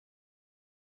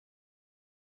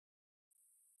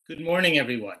Good morning,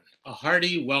 everyone. A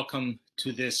hearty welcome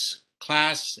to this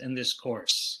class and this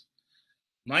course.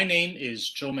 My name is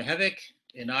Joe Mihevik,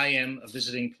 and I am a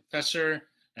visiting professor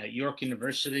at York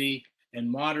University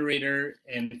and moderator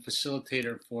and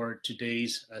facilitator for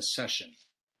today's session.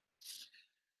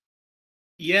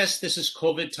 Yes, this is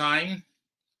COVID time,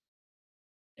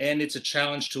 and it's a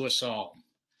challenge to us all.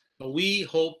 But we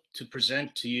hope to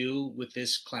present to you with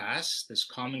this class, this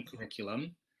common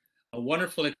curriculum, a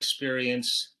wonderful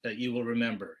experience that you will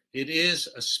remember. It is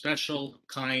a special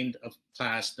kind of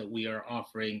class that we are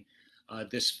offering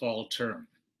this fall term.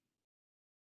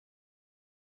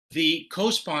 The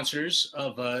co-sponsors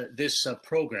of this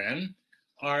program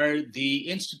are the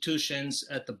institutions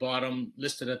at the bottom,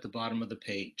 listed at the bottom of the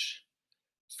page.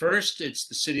 First, it's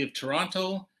the City of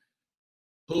Toronto,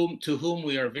 to whom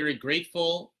we are very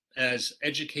grateful as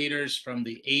educators from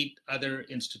the 8 other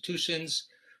institutions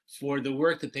for the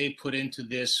work that they put into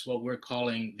this, what we're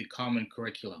calling the common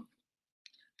curriculum.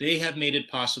 They have made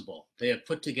it possible. They have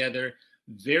put together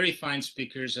very fine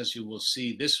speakers, as you will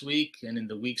see this week and in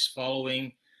the weeks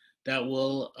following, that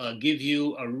will give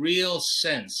you a real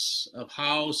sense of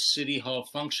how City Hall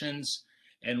functions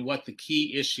and what the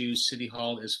key issues City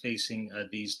Hall is facing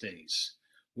these days.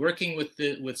 Working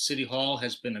with City Hall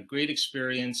has been a great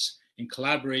experience in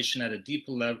collaboration at a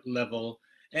deeper level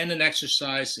and an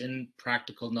exercise in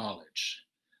practical knowledge.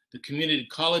 The community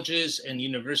colleges and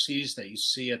universities that you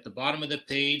see at the bottom of the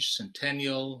page,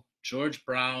 Centennial, George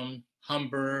Brown,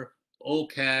 Humber,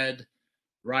 OCAD,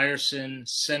 Ryerson,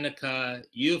 Seneca,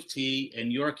 U of T,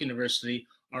 and York University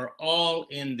are all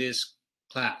in this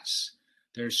class.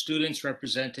 There are students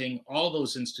representing all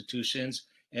those institutions,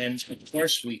 and of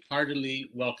course, we heartily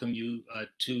welcome you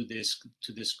to this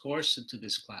course and to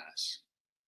this class.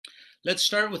 Let's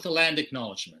start with the land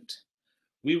acknowledgement.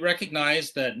 We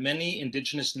recognize that many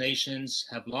Indigenous nations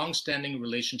have long-standing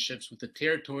relationships with the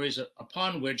territories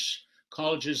upon which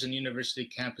colleges and university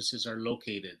campuses are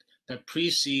located that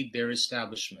precede their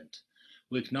establishment.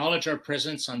 We acknowledge our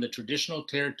presence on the traditional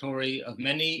territory of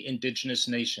many Indigenous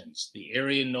nations. The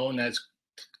area known as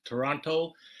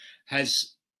Toronto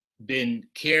has been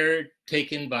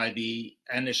caretaken by the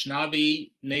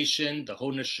Anishinaabe Nation, the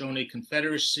Haudenosaunee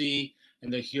Confederacy,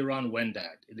 and the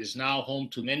Huron-Wendat. It is now home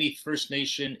to many First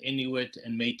Nation, Inuit,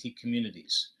 and Métis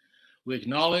communities. We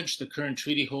acknowledge the current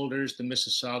treaty holders, the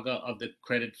Mississauga of the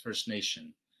Credit First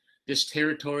Nation. This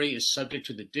territory is subject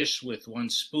to the Dish with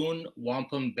One Spoon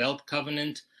Wampum Belt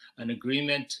Covenant, an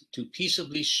agreement to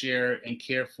peaceably share and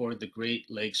care for the Great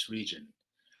Lakes region.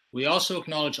 We also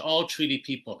acknowledge all treaty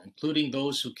people, including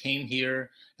those who came here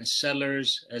as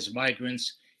settlers, as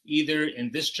migrants, either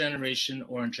in this generation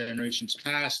or in generations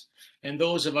past, and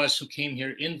those of us who came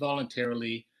here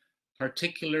involuntarily,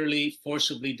 particularly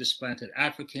forcibly displaced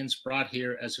Africans brought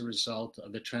here as a result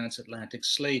of the transatlantic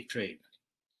slave trade.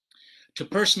 To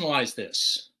personalize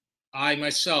this, I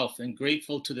myself am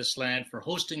grateful to this land for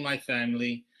hosting my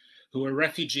family who were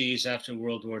refugees after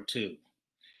World War II.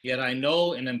 Yet I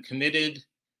know and am committed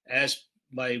as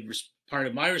part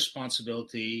of my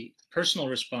responsibility, personal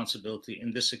responsibility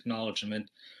in this acknowledgement,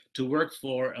 to work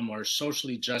for a more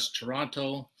socially just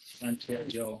Toronto,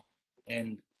 Ontario,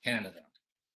 and Canada.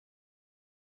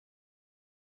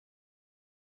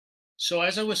 So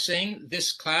as I was saying,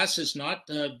 this class is not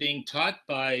being taught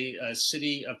by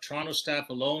City of Toronto staff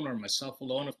alone or myself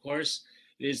alone, of course.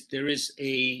 There is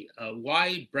a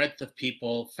wide breadth of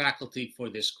people, faculty for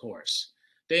this course.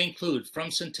 They include from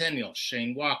Centennial,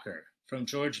 Shane Walker, from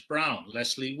George Brown,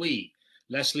 Leslie Wee.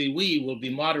 Leslie Wee will be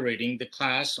moderating the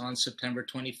class on September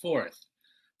 24th.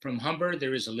 From Humber,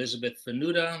 there is Elizabeth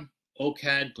Fanuta,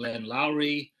 OCAD, Glenn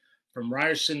Lowry. From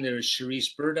Ryerson, there is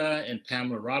Cherise Berta and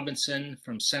Pamela Robinson.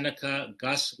 From Seneca,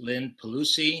 Gus Lynn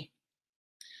Pelusi.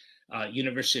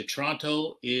 University of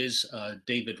Toronto is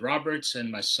David Roberts and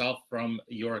myself from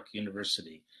York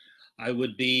University. I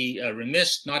would be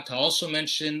remiss not to also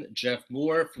mention Jeff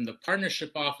Moore from the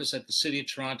Partnership Office at the City of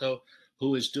Toronto,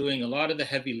 who is doing a lot of the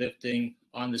heavy lifting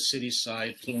on the city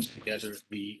side, pulling together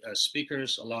the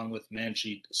speakers, along with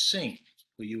Manjeet Singh,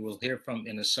 who you will hear from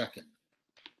in a second.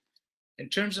 In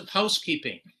terms of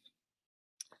housekeeping,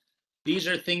 these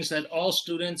are things that all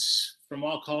students from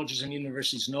all colleges and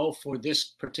universities know for this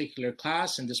particular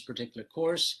class and this particular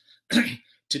course.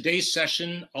 Today's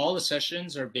session, all the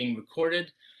sessions are being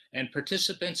recorded, and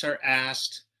participants are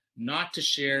asked not to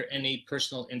share any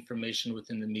personal information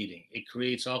within the meeting. It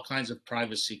creates all kinds of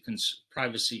privacy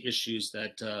issues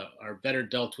that are better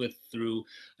dealt with through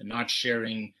not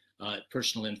sharing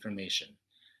personal information.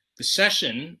 The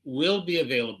session will be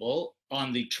available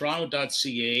on the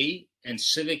toronto.ca and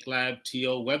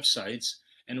CivicLabTO websites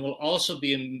and will also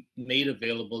be made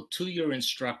available to your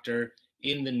instructor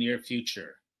in the near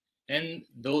future. And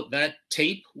though that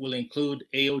tape will include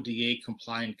AODA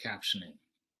compliant captioning.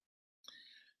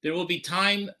 There will be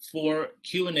time for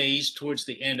Q&As towards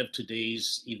the end of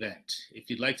today's event. If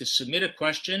you'd like to submit a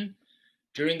question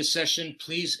during the session,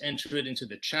 please enter it into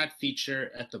the chat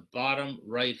feature at the bottom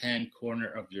right-hand corner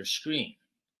of your screen.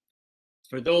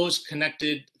 For those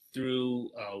connected through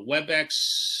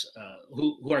WebEx,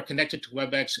 who are connected to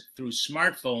WebEx through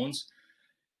smartphones,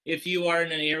 if you are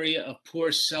in an area of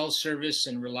poor cell service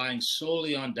and relying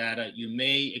solely on data, you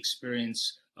may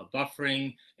experience a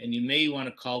buffering and you may want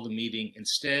to call the meeting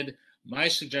instead. My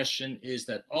suggestion is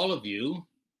that all of you,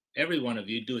 every one of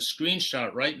you, do a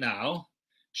screenshot right now,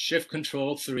 Shift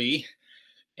Control 3,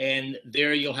 and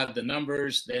there you'll have the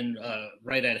numbers then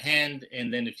right at hand,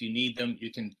 and then if you need them,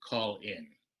 you can call in.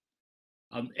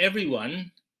 Everyone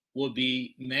will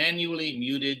be manually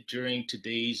muted during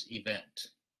today's event.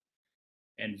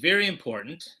 And very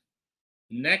important,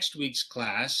 next week's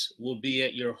class will be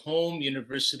at your home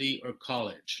university or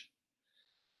college.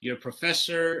 Your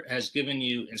professor has given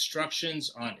you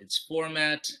instructions on its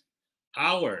format.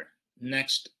 Our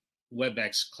next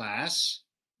WebEx class,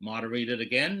 moderated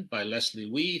again by Leslie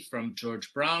Wee from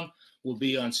George Brown, will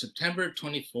be on September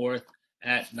 24th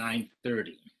at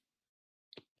 9:30.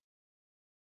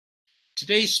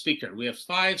 Today's speaker, we have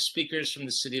 5 speakers from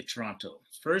the City of Toronto.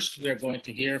 First, we are going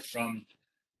to hear from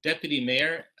Deputy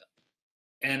Mayor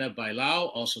Anna Bailao,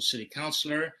 also City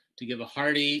Councillor, to give a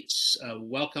hearty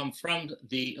welcome from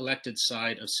the elected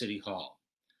side of City Hall.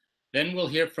 Then we'll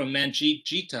hear from Manjeet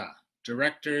Jita,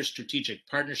 Director, Strategic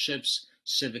Partnerships,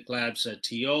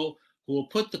 CivicLabTO, who will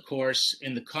put the course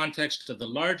in the context of the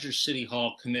larger City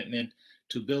Hall commitment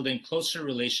to building closer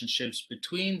relationships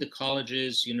between the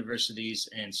colleges, universities,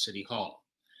 and City Hall.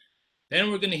 Then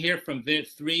we're going to hear from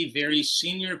 3 very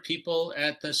senior people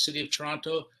at the City of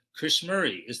Toronto. Chris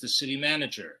Murray is the city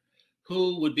manager,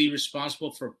 who would be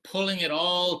responsible for pulling it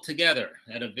all together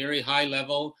at a very high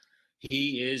level.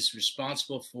 He is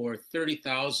responsible for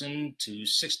 30,000 to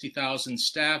 60,000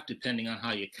 staff, depending on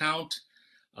how you count,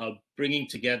 bringing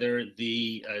together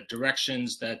the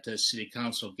directions that the City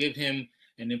Council give him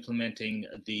and implementing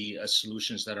the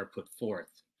solutions that are put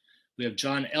forth. We have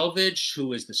John Elvidge,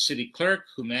 who is the city clerk,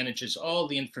 who manages all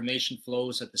the information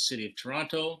flows at the City of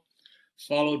Toronto.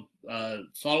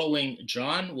 Following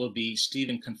John will be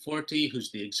Stephen Conforti,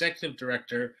 who's the executive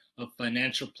director of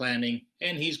financial planning,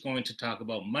 and he's going to talk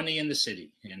about money in the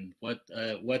city and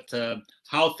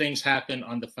how things happen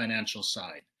on the financial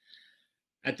side.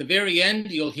 At the very end,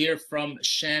 you'll hear from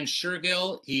Shan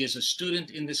Shergill. He is a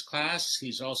student in this class.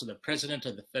 He's also the president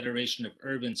of the Federation of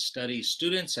Urban Studies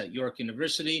Students at York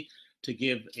University, to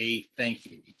give a thank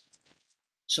you.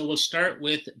 So we'll start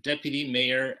with Deputy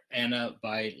Mayor Anna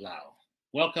Bailao.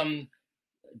 Welcome,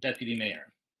 Deputy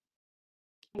Mayor.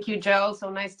 Thank you, Joe.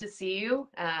 So nice to see you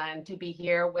and to be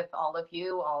here with all of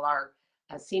you, all our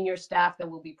senior staff that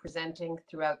will be presenting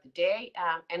throughout the day,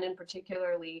 and in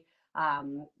particularly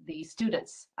the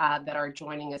students that are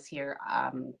joining us here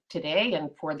today and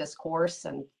for this course.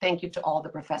 And thank you to all the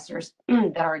professors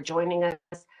that are joining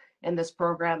us in this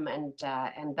program and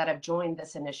that have joined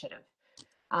this initiative.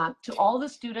 To all the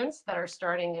students that are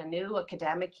starting a new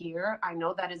academic year, I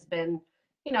know that has been,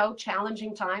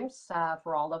 challenging times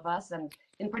for all of us. And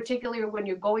in particular, when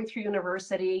you're going through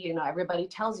university, everybody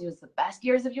tells you it's the best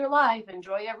years of your life,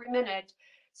 enjoy every minute.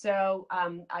 So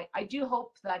I do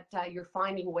hope that you're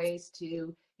finding ways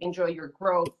to enjoy your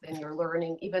growth and your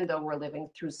learning, even though we're living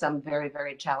through some very,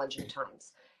 very challenging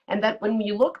times. And that when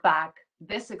you look back,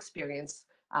 this experience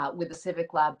with the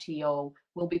CivicLabTO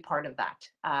will be part of that.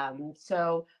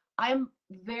 So I'm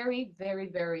very, very,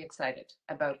 very excited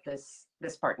about this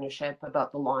partnership,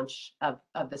 about the launch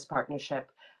of this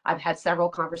partnership. I've had several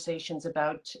conversations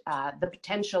about the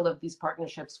potential of these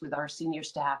partnerships with our senior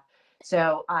staff.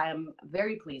 So I'm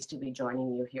very pleased to be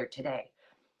joining you here today.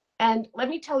 And let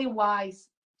me tell you why,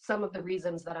 some of the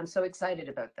reasons that I'm so excited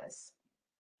about this.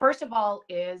 First of all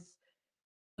is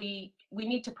we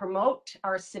need to promote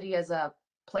our city as a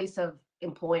place of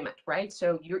employment, right?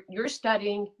 So you're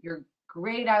studying, you're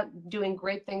great out doing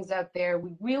great things out there.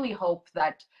 We really hope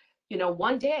that,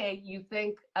 one day you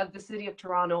think of the City of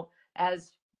Toronto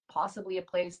as possibly a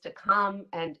place to come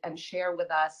and share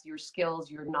with us your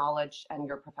skills, your knowledge, and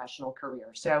your professional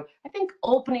career. So I think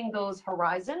opening those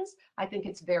horizons, I think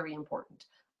it's very important.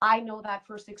 I know that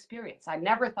first experience. I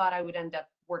never thought I would end up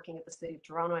working at the City of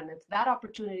Toronto. And if that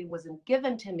opportunity wasn't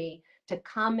given to me to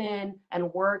come in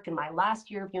and work in my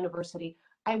last year of university,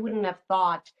 I wouldn't have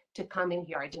thought to come in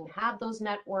here. I didn't have those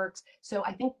networks. So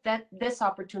I think that this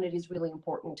opportunity is really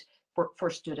important for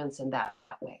students in that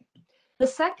way. The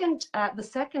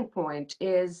second point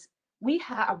is we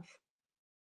have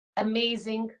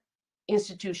amazing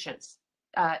institutions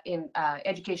in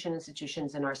education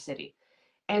institutions in our city.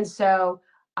 And so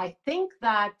I think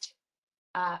that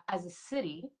as a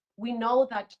city, we know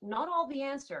that not all the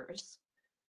answers,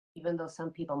 even though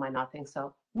some people might not think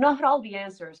so, not all the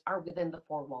answers are within the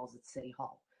four walls at City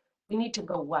Hall. We need to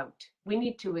go out. We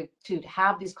need to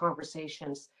have these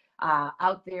conversations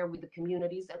out there with the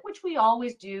communities, which we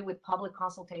always do with public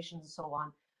consultations and so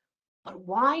on. But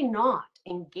why not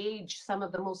engage some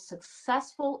of the most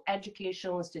successful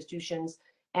educational institutions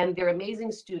and their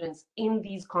amazing students in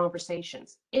these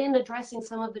conversations, in addressing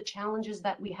some of the challenges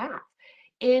that we have,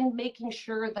 in making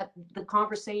sure that the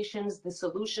conversations, the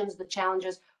solutions, the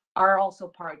challenges are also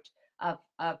part of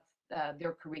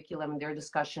their curriculum, their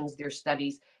discussions, their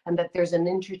studies, and that there's an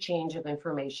interchange of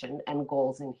information and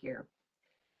goals in here.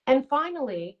 And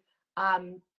finally,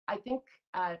 I think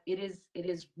it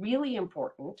is really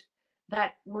important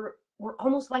that we're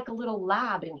almost like a little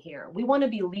lab in here. We want to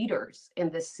be leaders in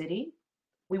this city.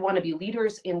 We want to be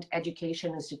leaders in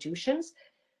education institutions.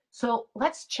 So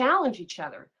let's challenge each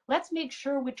other. Let's make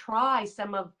sure we try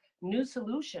some of new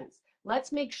solutions.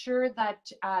 Let's make sure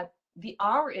that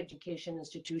our education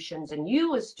institutions and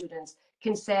you as students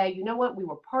can say, you know what, we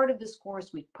were part of this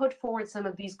course. We put forward some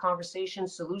of these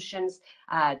conversations, solutions,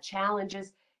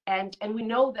 challenges, and we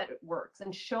know that it works,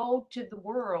 and show to the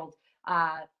world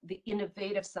the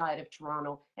innovative side of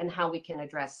Toronto and how we can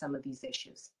address some of these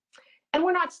issues. And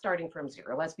we're not starting from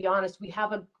zero. Let's be honest, we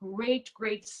have a great,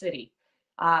 great city.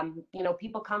 You know,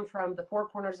 people come from the four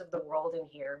corners of the world in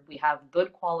here. We have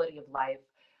good quality of life.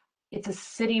 It's a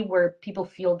city where people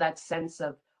feel that sense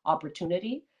of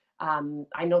opportunity.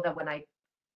 I know that when I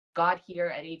got here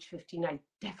at age 15, I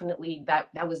definitely,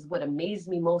 that was what amazed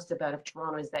me most about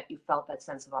Toronto, is that you felt that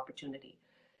sense of opportunity.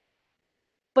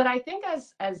 But I think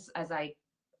as I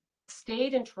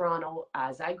stayed in Toronto,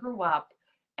 as I grew up,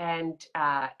 and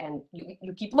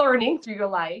you keep learning through your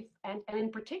life, and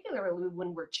in particular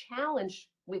when we're challenged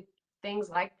with things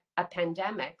like a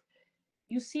pandemic,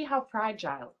 you see how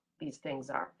fragile these things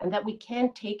are, and that we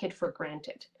can't take it for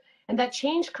granted, and that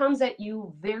change comes at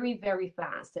you very, very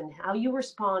fast, and how you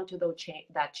respond to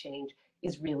that change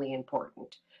is really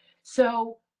important.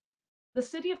 So the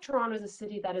city of Toronto is a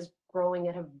city that is growing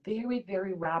at a very,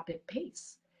 very rapid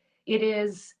pace. It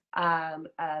is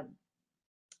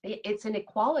its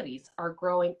inequalities are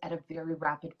growing at a very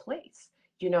rapid pace.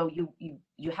 You know,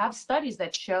 you have studies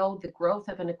that show the growth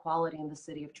of inequality in the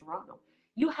city of Toronto.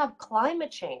 You have climate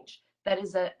change that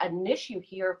is an issue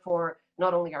here for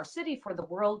not only our city, for the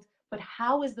world, but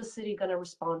how is the city going to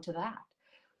respond to that?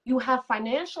 You have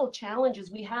financial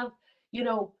challenges. We have, you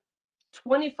know,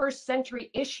 21st century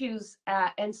issues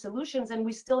and solutions, and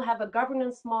we still have a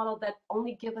governance model that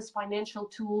only give us financial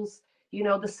tools, you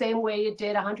know, the same way it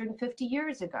did 150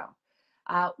 years ago.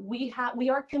 We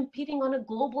are competing on a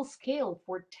global scale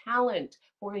for talent,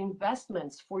 for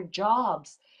investments, for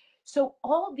jobs. So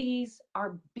all these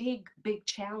are big, big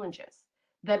challenges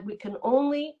that we can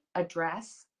only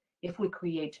address if we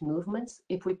create movements,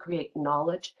 if we create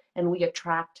knowledge, and we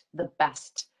attract the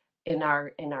best in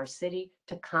our city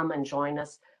to come and join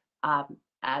us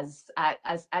as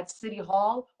at City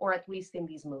Hall, or at least in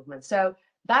these movements. So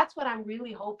that's what I'm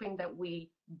really hoping that we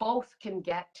both can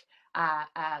get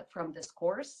from this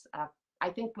course. I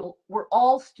think we're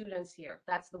all students here.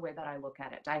 That's the way that I look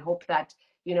at it. I hope that,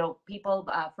 you know, people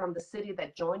from the city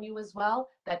that join you as well,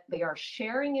 that they are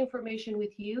sharing information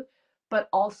with you, but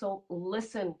also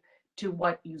listen to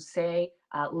what you say,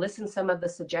 listen some of the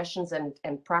suggestions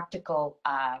and practical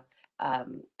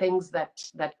things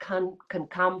that can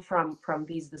come from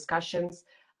these discussions,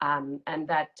 and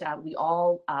that we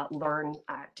all learn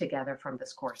together from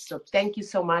this course. So thank you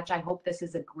so much. I hope this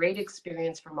is a great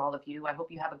experience from all of you. I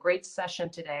hope you have a great session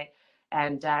today,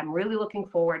 and I'm really looking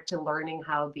forward to learning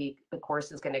how the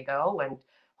course is going to go, and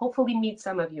hopefully meet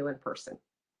some of you in person.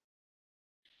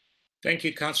 Thank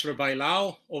you, Councillor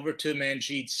Bailao. Over to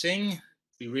Manjeet Singh.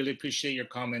 We really appreciate your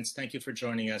comments. Thank you for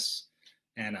joining us,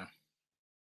 Anna.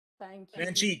 Thank you.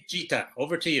 Manjeet, Jita,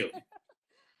 over to you.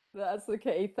 That's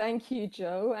okay. Thank you,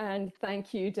 Joe, and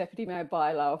thank you, Deputy Mayor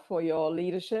Bailao, for your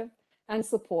leadership and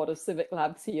support of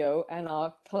CivicLabTO and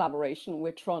our collaboration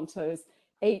with Toronto's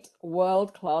 8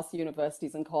 world-class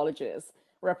universities and colleges,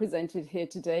 represented here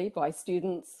today by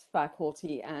students,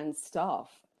 faculty, and staff.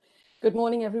 Good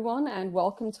morning, everyone, and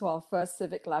welcome to our first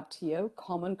CivicLabTO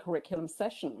Common Curriculum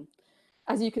session.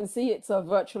 As you can see, it's a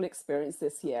virtual experience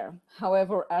this year.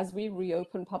 However, as we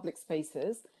reopen public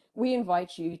spaces, we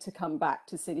invite you to come back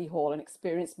to City Hall and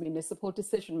experience municipal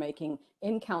decision-making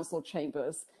in council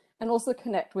chambers, and also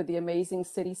connect with the amazing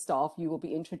city staff you will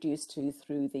be introduced to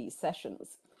through these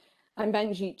sessions. I'm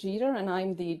Manjeet Jeter, and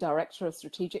I'm the Director of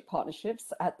Strategic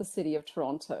Partnerships at the City of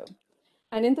Toronto.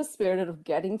 And in the spirit of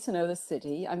getting to know the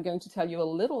city, I'm going to tell you a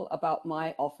little about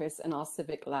my office and our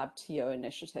CivicLabTO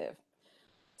initiative.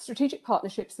 Strategic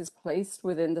Partnerships is placed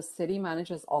within the City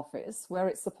Manager's office, where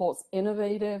it supports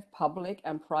innovative public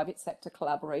and private sector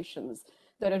collaborations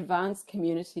that advance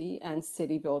community and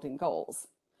city building goals.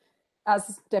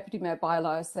 As Deputy Mayor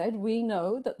Bailau said, we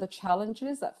know that the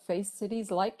challenges that face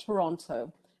cities like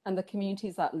Toronto and the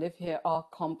communities that live here are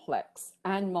complex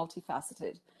and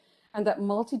multifaceted, and that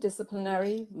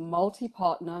multidisciplinary,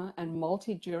 multi-partner, and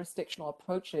multi-jurisdictional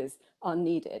approaches are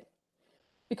needed.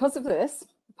 Because of this,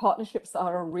 partnerships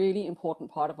are a really important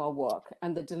part of our work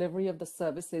and the delivery of the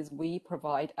services we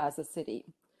provide as a city.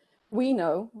 We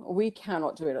know we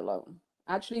cannot do it alone.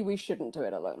 Actually, we shouldn't do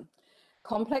it alone.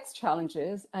 Complex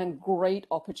challenges and great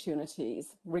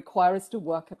opportunities require us to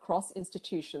work across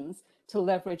institutions to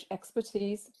leverage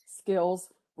expertise, skills,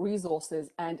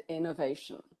 resources, and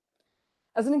innovation.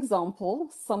 As an example,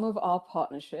 some of our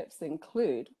partnerships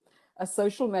include a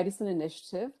social medicine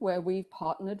initiative where we've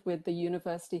partnered with the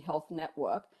University Health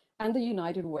Network and the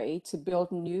United Way to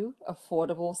build new,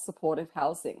 affordable, supportive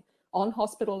housing on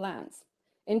hospital lands,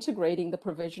 integrating the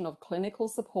provision of clinical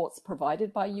supports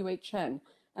provided by UHN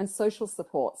and social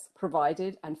supports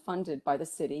provided and funded by the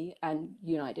City and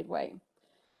United Way.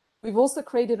 We've also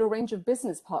created a range of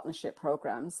business partnership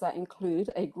programs that include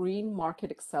a Green Market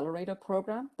Accelerator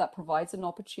program that provides an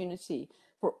opportunity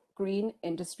for green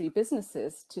industry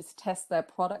businesses to test their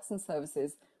products and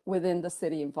services within the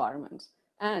city environment,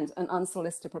 and an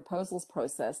unsolicited proposals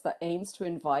process that aims to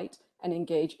invite and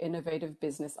engage innovative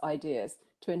business ideas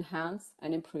to enhance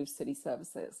and improve city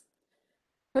services.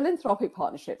 Philanthropic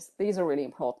partnerships, these are really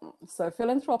important. So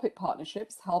philanthropic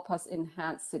partnerships help us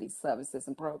enhance city services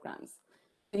and programs.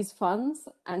 These funds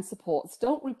and supports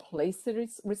don't replace city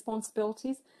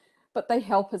responsibilities, but they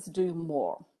help us do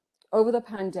more. Over the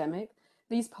pandemic,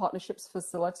 these partnerships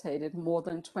facilitated more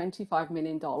than $25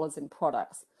 million in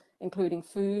products, including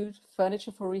food,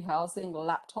 furniture for rehousing,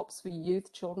 laptops for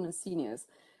youth, children, and seniors,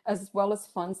 as well as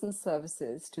funds and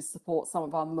services to support some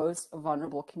of our most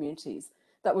vulnerable communities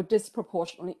that were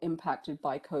disproportionately impacted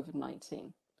by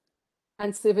COVID-19.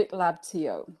 And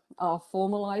CivicLabTO, our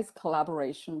formalized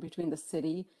collaboration between the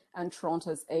city and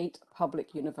Toronto's 8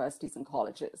 public universities and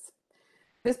colleges.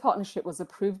 This partnership was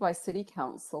approved by City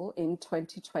Council in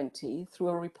 2020 through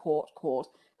a report called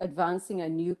Advancing a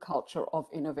New Culture of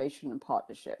Innovation and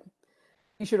Partnership.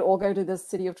 You should all go to the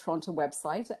City of Toronto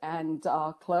website, and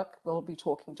our clerk will be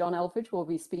talking, John Elvidge will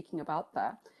be speaking about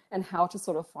that and how to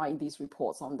sort of find these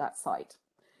reports on that site.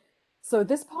 So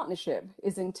this partnership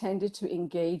is intended to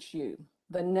engage you,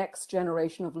 the next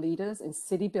generation of leaders in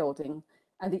city building,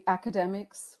 and the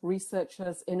academics,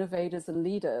 researchers, innovators, and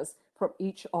leaders from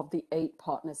each of the 8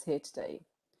 partners here today.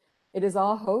 It is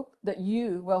our hope that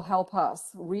you will help us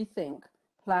rethink,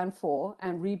 plan for,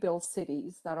 and rebuild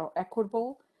cities that are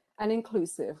equitable and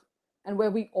inclusive, and where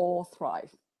we all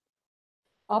thrive.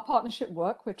 Our partnership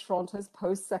work with Toronto's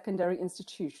post-secondary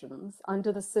institutions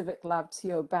under the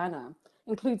CivicLabTO banner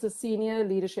includes a senior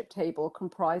leadership table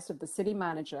comprised of the city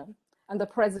manager and the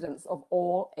presidents of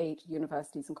all 8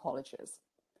 universities and colleges.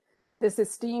 This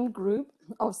esteemed group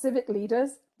of civic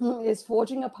leaders is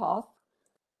forging a path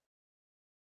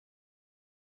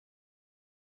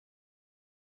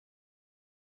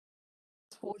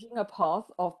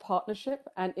of partnership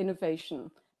and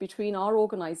innovation between our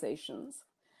organizations.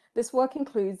 This work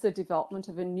includes the development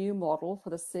of a new model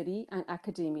for the city and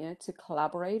academia to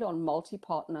collaborate on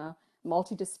multi-partner,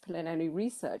 multidisciplinary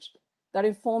research that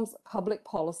informs public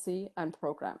policy and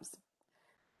programs.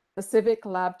 The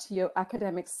CivicLabTO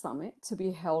Academic Summit, to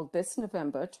be held this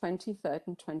November 23rd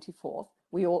and 24th.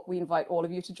 We invite all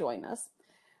of you to join us.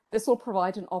 This will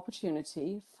provide an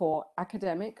opportunity for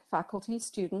academic, faculty,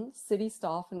 students, city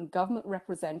staff, and government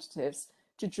representatives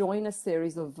to join a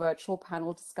series of virtual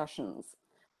panel discussions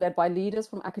led by leaders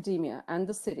from academia and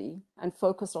the city, and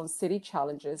focused on city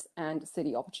challenges and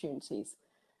city opportunities.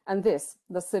 And this,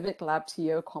 the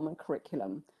CivicLabTO Common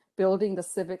Curriculum, building the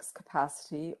civics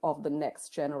capacity of the next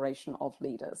generation of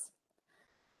leaders.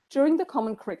 During the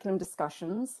Common Curriculum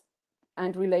discussions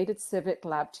and related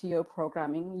CivicLabTO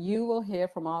programming, you will hear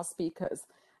from our speakers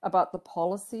about the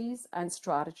policies and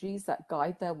strategies that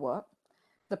guide their work,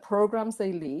 the programs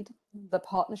they lead, the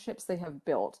partnerships they have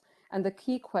built, and the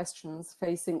key questions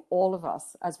facing all of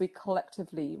us as we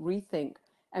collectively rethink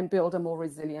and build a more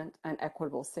resilient and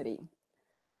equitable city.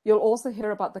 You'll also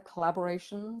hear about the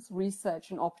collaborations,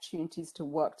 research, and opportunities to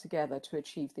work together to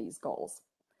achieve these goals.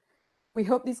 We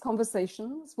hope these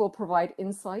conversations will provide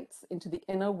insights into the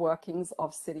inner workings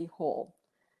of City Hall,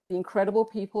 the incredible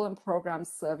people and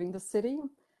programs serving the city,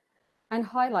 and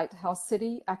highlight how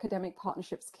city academic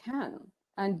partnerships can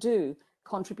and do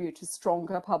contribute to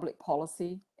stronger public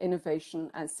policy,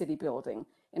 innovation, and city building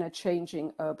in a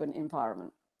changing urban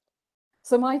environment.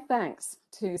 So my thanks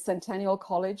to Centennial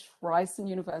College, Ryerson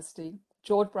University,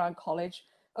 George Brown College,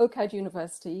 OCAD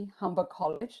University, Humber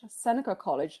College, Seneca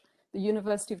College, the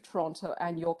University of Toronto,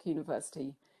 and York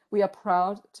University. We are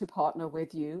proud to partner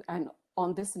with you and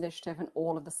on this initiative and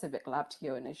all of the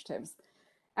CivicLabTO initiatives.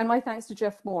 And my thanks to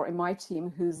Jeff Moore and my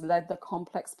team, who's led the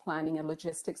complex planning and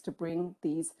logistics to bring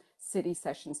these city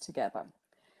sessions together.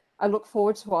 I look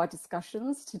forward to our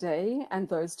discussions today and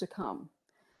those to come.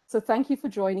 So thank you for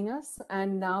joining us.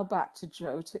 And now back to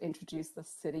Joe to introduce the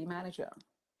city manager.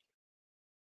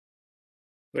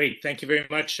 Great. Thank you very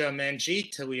much,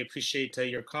 Manjeet. We appreciate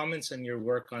your comments and your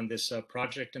work on this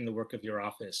project and the work of your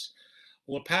office.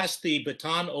 We'll pass the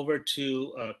baton over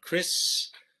to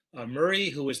Chris Murray,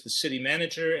 who is the city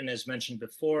manager. And as mentioned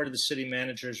before, the city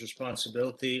manager's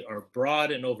responsibility are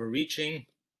broad and overreaching.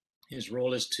 His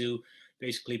role is to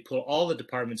basically pull all the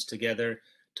departments together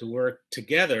to work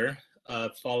together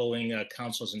following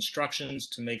council's instructions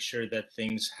to make sure that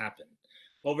things happen.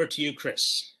 Over to you,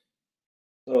 Chris.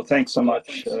 So thanks so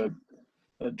much,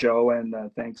 Joe, and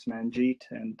thanks Manjeet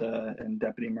and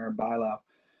Deputy Mayor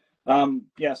Bailau.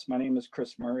 Yes, my name is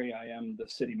Chris Murray. I am the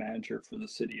city manager for the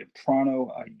City of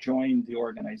Toronto. I joined the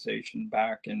organization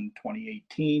back in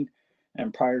 2018,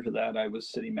 and prior to that, I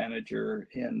was city manager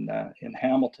in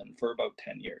Hamilton for about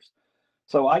 10 years.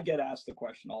 So I get asked the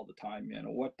question all the time,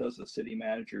 what does a city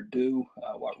manager do?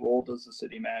 What role does the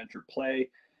city manager play?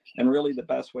 And really the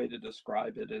best way to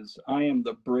describe it is I am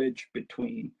the bridge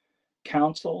between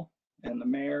council and the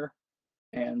mayor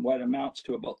and what amounts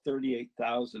to about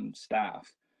 38,000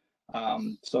 staff.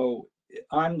 So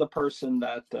I'm the person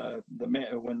that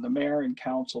when the mayor and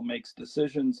council makes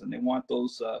decisions and they want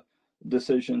those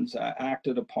decisions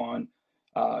acted upon,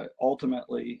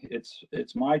 ultimately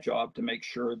it's my job to make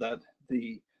sure that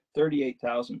the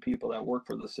 38,000 people that work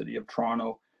for the City of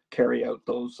Toronto carry out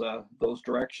those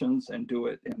directions and do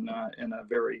it in a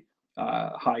very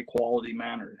high quality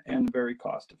manner and very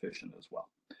cost efficient as well.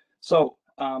 So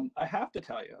I have to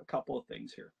tell you a couple of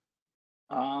things here.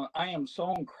 I am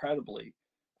so incredibly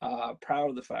proud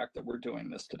of the fact that we're doing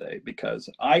this today, because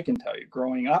I can tell you,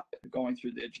 growing up, going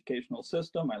through the educational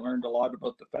system, I learned a lot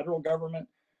about the federal government.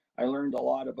 I learned a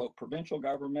lot about provincial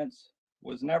governments,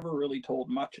 was never really told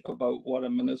much about what a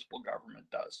municipal government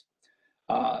does.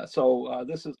 So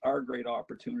this is our great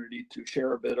opportunity to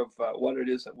share a bit of what it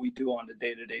is that we do on a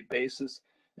day-to-day basis,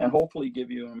 and hopefully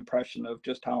give you an impression of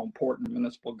just how important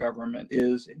municipal government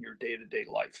is in your day-to-day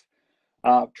life.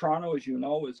 Toronto, as you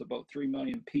know, is about 3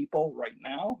 million people right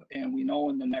now, and we know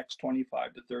in the next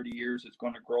 25 to 30 years it's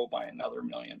going to grow by another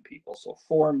million people, so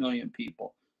 4 million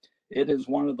people. It is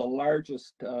one of the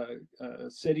largest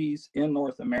cities in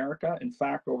North America. In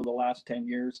fact, over the last 10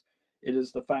 years, it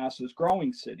is the fastest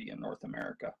growing city in North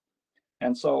America.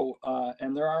 And so,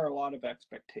 and there are a lot of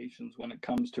expectations when it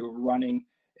comes to running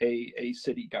a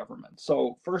city government.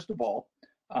 So first of all,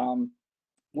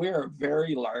 we're a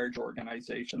very large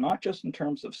organization, not just in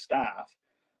terms of staff,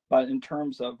 but in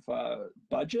terms of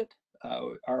budget.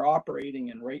 Our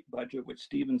operating and rate budget, which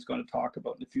Stephen's going to talk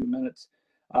about in a few minutes,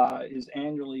 is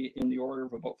annually in the order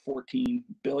of about $14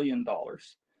 billion.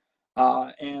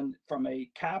 And from a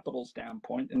capital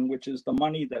standpoint, and which is the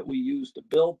money that we use to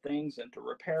build things and to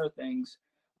repair things,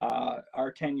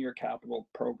 our 10-year capital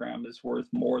program is worth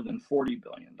more than $40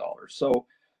 billion. So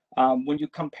when you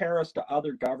compare us to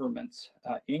other governments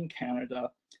in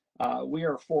Canada, we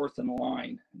are fourth in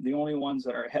line. The only ones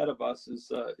that are ahead of us is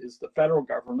the federal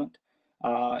government,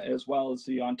 as well as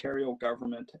the Ontario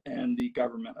government and the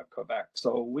government of Quebec.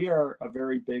 So we are a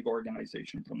very big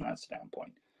organization from that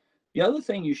standpoint. The other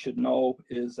thing you should know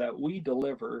is that we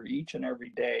deliver each and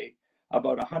every day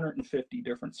about 150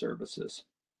 different services.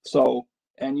 So,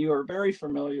 and you are very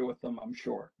familiar with them, I'm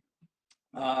sure.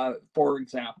 For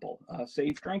example,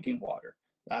 safe drinking water,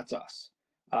 that's us.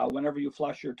 Whenever you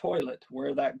flush your toilet,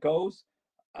 where that goes,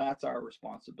 that's our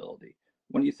responsibility.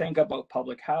 When you think about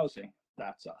public housing,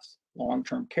 that's us.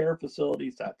 Long-term care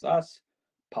facilities, that's us.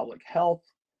 Public health,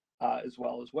 as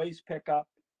well as waste pickup.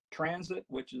 Transit,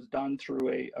 which is done through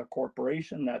a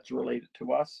corporation that's related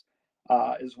to us,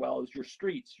 as well as your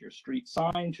street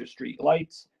signs, your street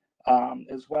lights,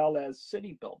 as well as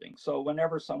city building. So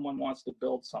whenever someone wants to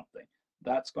build something,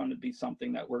 that's going to be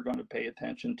something that we're going to pay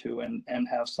attention to and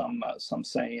have some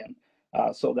say in,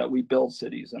 so that we build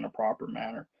cities in a proper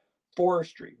manner.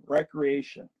 Forestry,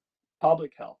 recreation,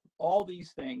 public health, all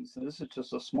these things, and this is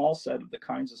just a small set of the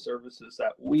kinds of services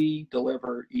that we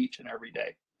deliver each and every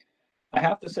day. I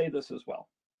have to say this as well.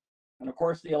 And of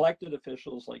course, the elected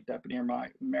officials like Deputy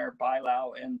Mayor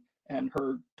Bailau and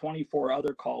her 24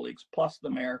 other colleagues, plus the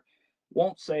mayor,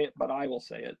 won't say it, but I will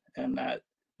say it, and that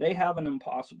they have an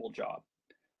impossible job.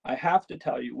 I have to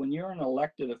tell you, when you're an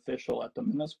elected official at the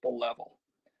municipal level,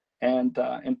 and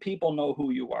people know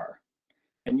who you are,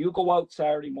 and you go out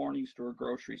Saturday mornings to a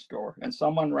grocery store and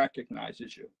someone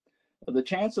recognizes you, the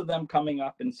chance of them coming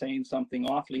up and saying something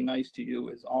awfully nice to you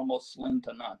is almost slim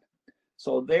to none.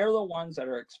 So they're the ones that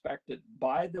are expected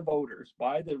by the voters,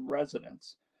 by the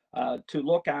residents, to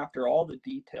look after all the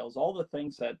details, all the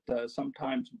things that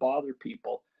sometimes bother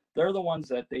people. They're the ones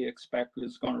that they expect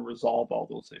is going to resolve all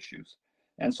those issues.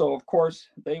 And so, of course,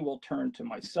 they will turn to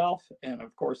myself and,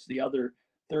 of course, the other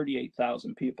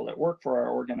 38,000 people that work for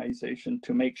our organization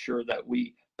to make sure that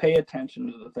we pay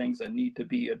attention to the things that need to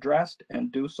be addressed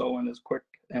and do so in as quick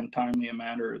and timely a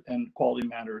manner and quality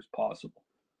manner as possible.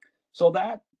 So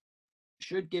that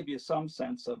should give you some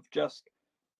sense of just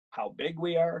how big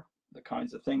we are, the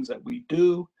kinds of things that we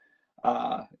do,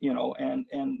 you know,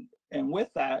 and with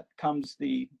that comes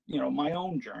the, you know, my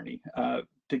own journey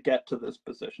to get to this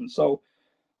position. So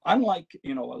unlike,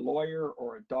 you know, a lawyer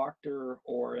or a doctor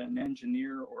or an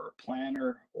engineer or a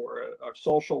planner or a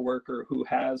social worker who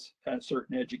has a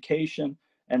certain education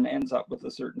and ends up with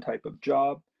a certain type of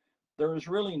job, there is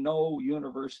really no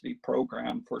university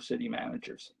program for city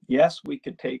managers. Yes, we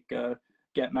could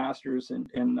get masters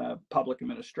in public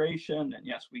administration, and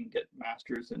yes, we can get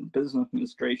masters in business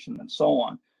administration and so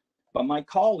on. But my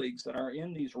colleagues that are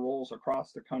in these roles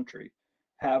across the country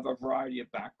have a variety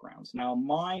of backgrounds. Now,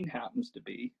 mine happens to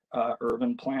be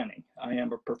urban planning. I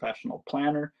am a professional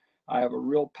planner. I have a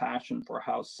real passion for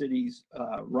how cities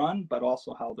run, but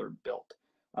also how they're built.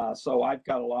 So I've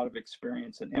got a lot of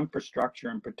experience in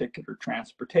infrastructure, in particular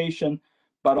transportation,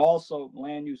 but also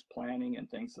land use planning and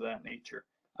things of that nature.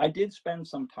 I did spend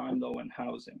some time, though, in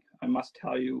housing. I must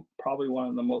tell you, probably one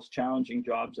of the most challenging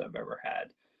jobs I've ever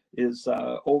had is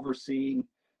overseeing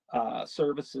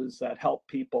services that help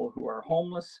people who are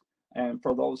homeless, and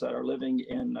for those that are living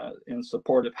in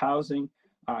supportive housing,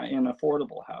 in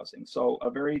affordable housing. So a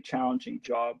very challenging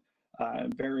job,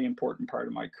 very important part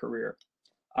of my career.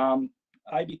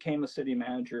 I became a city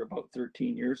manager about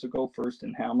 13 years ago, first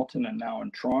in Hamilton and now in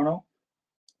Toronto.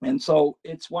 And so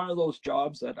it's one of those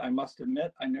jobs that I must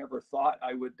admit I never thought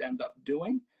I would end up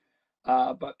doing.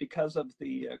 But because of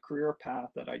the career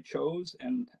path that I chose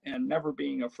and never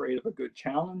being afraid of a good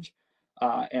challenge,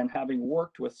 and having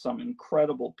worked with some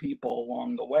incredible people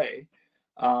along the way,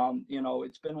 you know,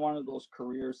 it's been one of those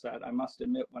careers that I must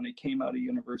admit, when I came out of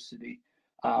university,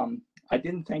 I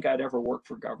didn't think I'd ever work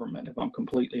for government, if I'm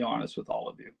completely honest with all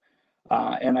of you.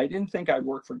 And I didn't think I'd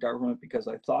work for government because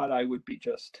I thought I would be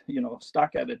just, you know,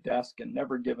 stuck at a desk and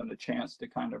never given a chance to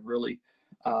kind of really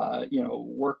you know,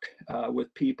 work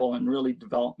with people and really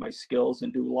develop my skills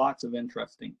and do lots of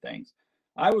interesting things.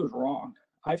 I was wrong.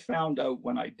 I found out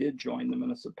when I did join the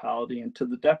municipality, and to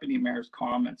the deputy mayor's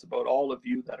comments about all of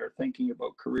you that are thinking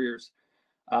about careers,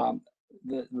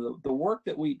 the work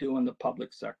that we do in the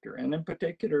public sector, and in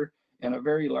particular in a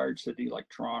very large city like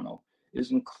Toronto,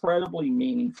 is incredibly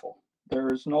meaningful.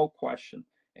 There is no question.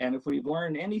 And if we've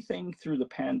learned anything through the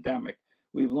pandemic,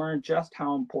 we've learned just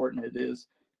how important it is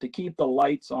to keep the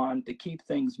lights on, to keep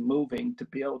things moving, to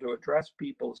be able to address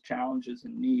people's challenges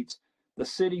and needs. The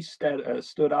city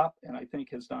stood up and I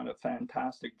think has done a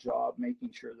fantastic job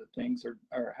making sure that things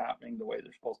are happening the way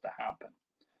they're supposed to happen.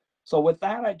 So with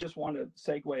that, I just want to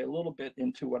segue a little bit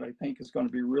into what I think is going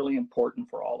to be really important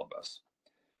for all of us.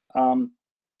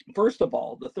 First of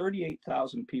all, the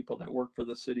 38,000 people that work for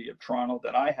the City of Toronto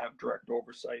that I have direct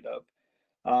oversight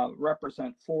of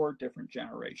represent 4 different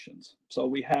generations. So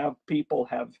we have people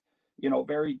have, you know,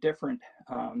 very different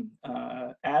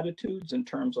attitudes in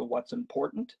terms of what's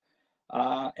important,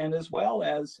 and as well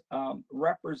as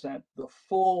represent the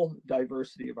full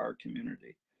diversity of our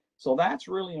community. So that's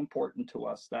really important to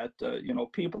us, that, you know,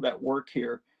 people that work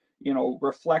here, you know,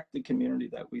 reflect the community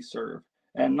that we serve,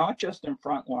 and not just in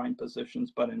frontline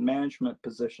positions, but in management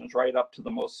positions, right up to the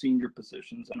most senior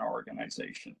positions in our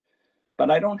organization. But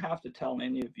I don't have to tell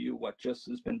any of you what just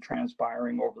has been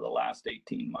transpiring over the last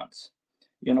 18 months.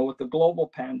 You know, with the global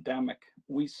pandemic,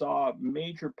 we saw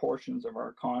major portions of our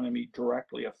economy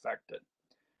directly affected.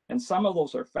 And some of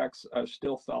those effects are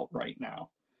still felt right now.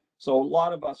 So a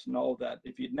lot of us know that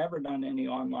if you'd never done any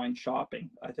online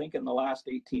shopping, I think in the last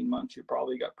 18 months, you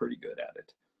probably got pretty good at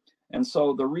it. And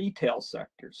so the retail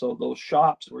sector, so those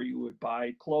shops where you would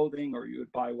buy clothing or you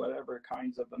would buy whatever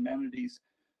kinds of amenities,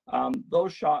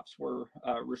 those shops were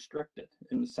restricted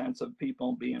in the sense of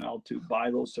people being able to buy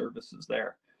those services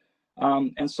there.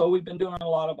 And so we've been doing a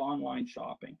lot of online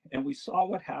shopping, and we saw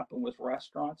what happened with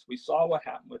restaurants. We saw what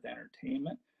happened with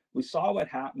entertainment. We saw what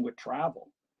happened with travel.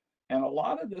 And a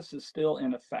lot of this is still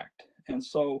in effect. And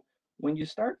so when you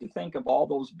start to think of all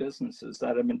those businesses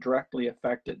that have been directly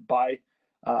affected by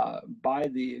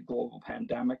the global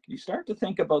pandemic, you start to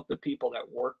think about the people that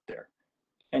work there.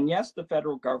 And yes, the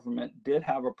federal government did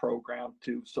have a program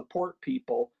to support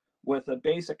people with a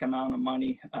basic amount of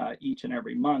money each and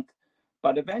every month,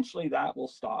 but eventually that will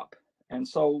stop. And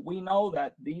so we know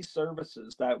that these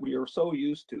services that we are so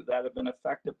used to that have been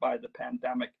affected by the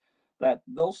pandemic, that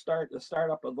the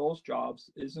startup of those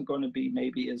jobs isn't going to be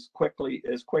maybe as quick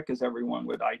as everyone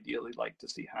would ideally like to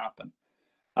see happen.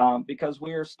 Because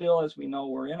we are still, as we know,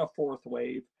 we're in a fourth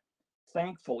wave,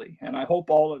 thankfully, and I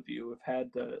hope all of you have had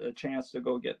a chance to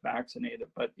go get vaccinated.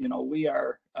 But we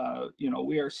are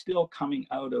still coming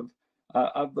out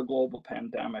of the global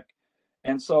pandemic,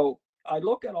 and so I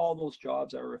look at all those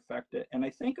jobs that are affected, and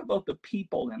I think about the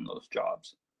people in those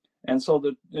jobs. And so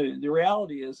the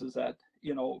reality is that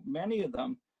many of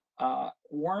them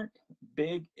weren't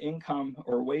big income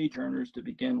or wage earners to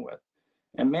begin with.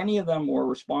 And many of them were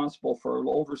responsible for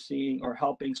overseeing or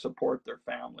helping support their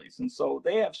families. And so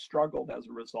they have struggled as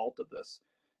a result of this.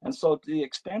 And so to the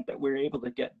extent that we're able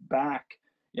to get back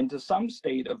into some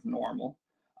state of normal,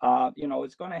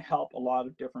 it's going to help a lot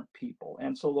of different people.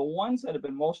 And so the ones that have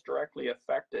been most directly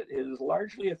affected is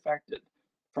largely affected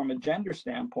from a gender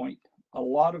standpoint, a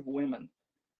lot of women.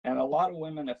 And a lot of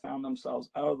women have found themselves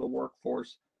out of the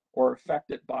workforce or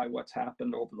affected by what's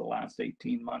happened over the last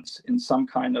 18 months in some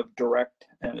kind of direct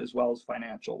and as well as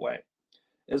financial way,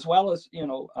 as well as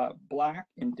Black,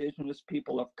 Indigenous,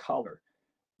 people of color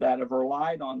that have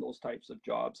relied on those types of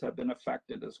jobs have been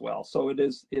affected as well. So it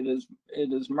is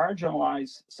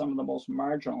marginalized some of the most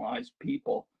marginalized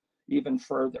people even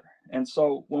further. And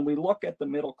so when we look at the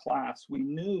middle class, we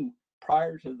knew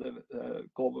prior to the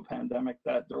global pandemic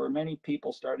that there were many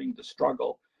people starting to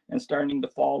struggle and starting to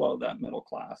fall out of that middle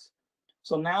class.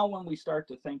 So now when we start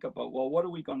to think about, well, what are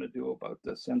we going to do about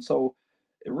this? And so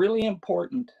it's really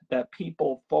important that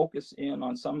people focus in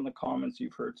on some of the comments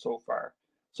you've heard so far.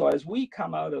 So as we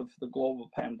come out of the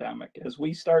global pandemic, as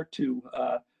we start to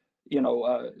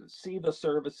see the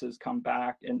services come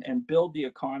back and build the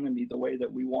economy the way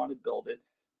that we want to build it,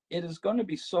 it is going to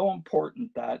be so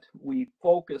important that we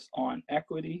focus on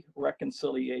equity,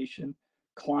 reconciliation,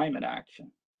 climate action.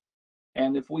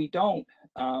 And if we don't,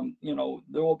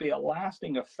 there will be a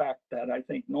lasting effect that I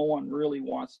think no one really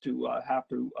wants to have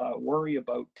to worry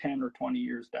about 10 or 20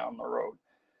 years down the road.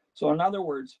 So in other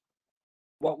words,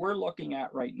 what we're looking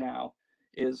at right now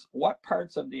is what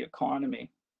parts of the economy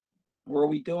were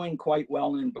we doing quite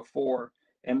well in before,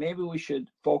 and maybe we should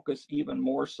focus even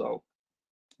more so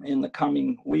in the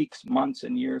coming weeks, months,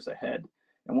 and years ahead.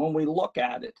 And when we look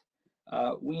at it,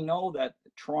 we know that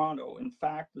Toronto, in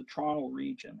fact, the Toronto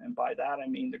region, and by that I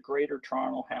mean the Greater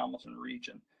Toronto Hamilton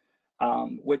region,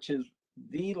 which is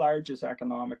the largest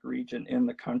economic region in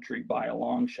the country by a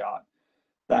long shot,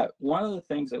 that one of the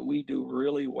things that we do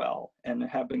really well and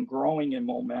have been growing in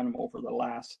momentum over the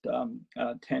last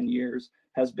 10 years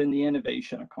has been the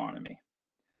innovation economy.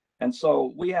 And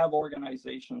so we have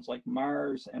organizations like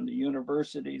Mars and the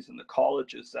universities and the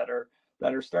colleges that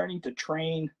are starting to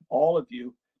train all of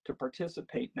you to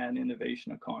participate in that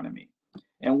innovation economy.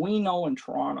 And we know in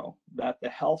Toronto that the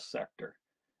health sector,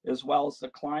 as well as the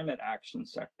climate action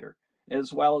sector,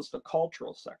 as well as the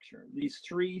cultural sector, these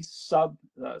three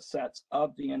subsets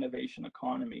of the innovation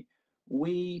economy,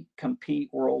 we compete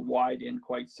worldwide in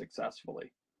quite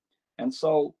successfully. And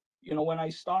so, when I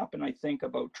stop and I think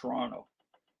about Toronto,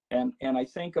 and I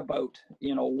think about,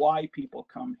 why people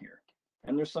come here,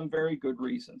 and there's some very good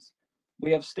reasons.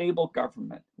 We have stable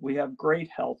government. We have great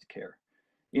health care.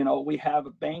 We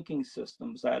have banking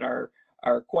systems that are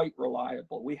quite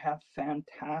reliable. We have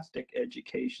fantastic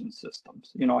education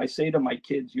systems. I say to my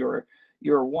kids, you're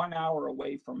 1 hour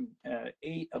away from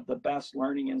 8 of the best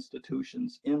learning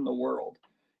institutions in the world.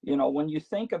 When you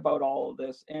think about all of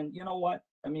this, and you know what?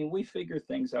 I mean, we figure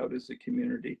things out as a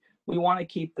community. We want to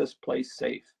keep this place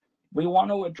safe. We want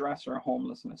to address our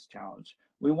homelessness challenge.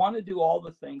 We want to do all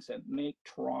the things that make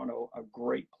Toronto a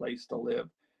great place to live.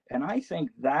 And I think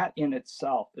that in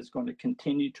itself is going to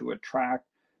continue to attract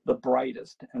the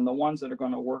brightest and the ones that are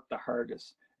going to work the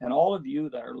hardest. And all of you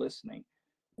that are listening,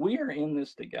 we are in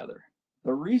this together.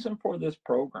 The reason for this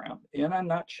program, in a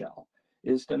nutshell,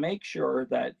 is to make sure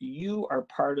that you are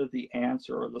part of the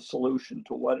answer or the solution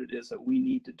to what it is that we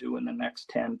need to do in the next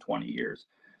 10, 20 years.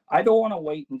 I don't want to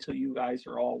wait until you guys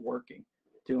are all working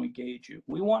to engage you.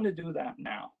 We want to do that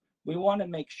now. We want to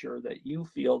make sure that you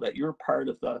feel that you're part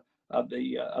of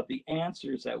the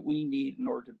answers that we need in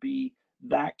order to be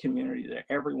that community that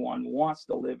everyone wants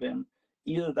to live in,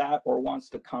 either that or wants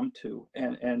to come to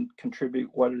and contribute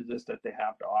what it is that they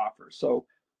have to offer. So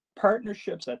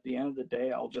partnerships, at the end of the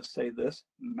day, I'll just say this,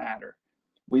 matter.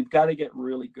 We've got to get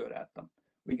really good at them.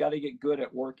 We got to get good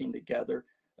at working together,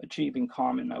 achieving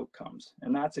common outcomes.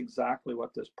 And that's exactly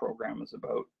what this program is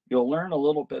about. You'll learn a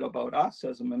little bit about us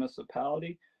as a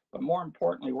municipality, but more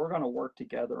importantly, we're going to work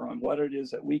together on what it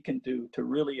is that we can do to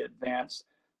really advance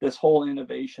this whole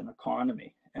innovation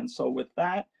economy. And so with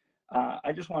that,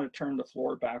 I just want to turn the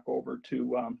floor back over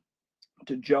to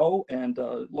Joe, and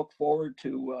look forward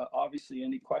to obviously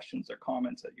any questions or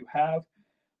comments that you have,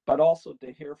 but also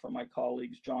to hear from my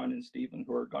colleagues, John and Stephen,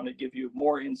 who are going to give you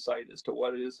more insight as to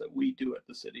what it is that we do at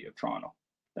the City of Toronto.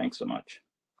 Thanks so much.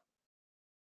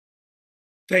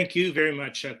 Thank you very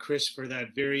much, Chris, for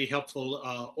that very helpful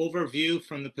overview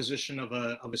from the position of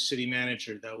a city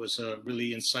manager. That was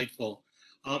really insightful.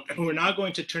 We're now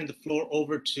going to turn the floor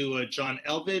over to John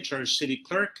Elvidge, our city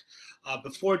clerk.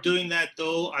 Before doing that,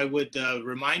 though, I would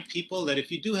remind people that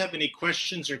if you do have any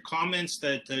questions or comments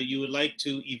that you would like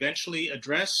to eventually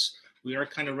address, we are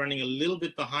kind of running a little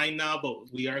bit behind now,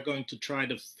 but we are going to try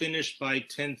to finish by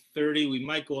 10:30. We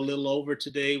might go a little over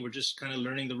today. We're just kind of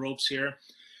learning the ropes here.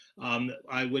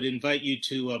 I would invite you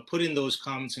to put in those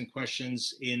comments and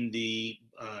questions in the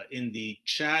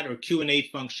chat or Q&A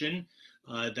function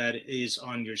that is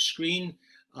on your screen.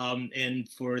 And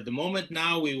for the moment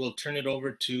now, we will turn it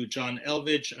over to John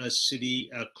Elvidge, City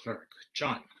Clerk.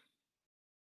 John.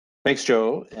 Thanks,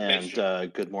 Joe, and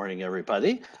good morning,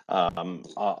 everybody.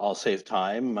 I'll save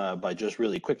time by just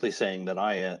really quickly saying that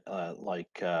I,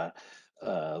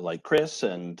 like Chris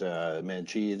and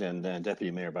Manjeet and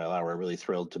Deputy Mayor Bailao, are really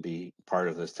thrilled to be part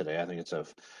of this today. I think it's a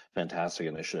fantastic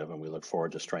initiative, and we look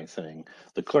forward to strengthening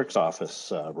the clerk's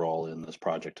office role in this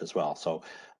project as well. So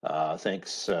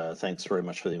thanks very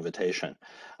much for the invitation.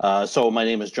 So my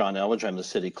name is John Elvidge. I'm the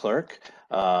city clerk.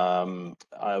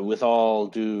 With all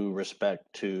due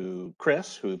respect to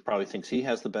Chris, who probably thinks he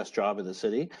has the best job in the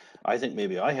city, I think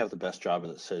maybe I have the best job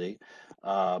in the city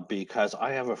because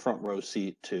I have a front row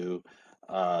seat to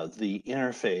the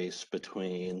interface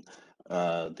between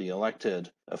the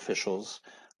elected officials,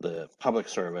 the public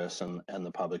service, and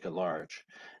the public at large.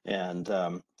 And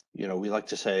you know, we like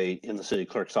to say in the city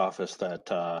clerk's office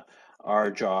that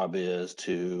our job is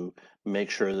to make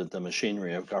sure that the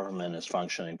machinery of government is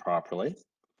functioning properly.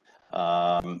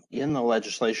 In the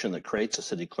legislation that creates a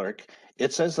city clerk,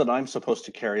 it says that I'm supposed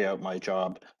to carry out my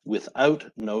job without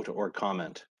note or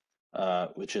comment,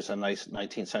 which is a nice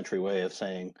 19th century way of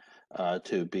saying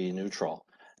to be neutral.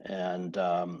 And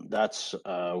that's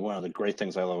one of the great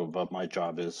things I love about my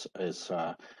job is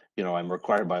you know, I'm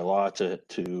required by law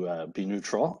to be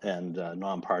neutral and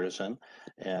nonpartisan,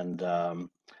 and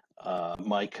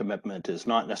my commitment is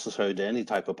not necessarily to any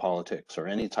type of politics or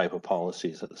any type of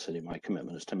policies at the city. My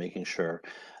commitment is to making sure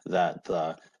that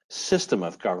the system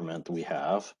of government that we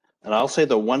have, and I'll say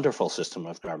the wonderful system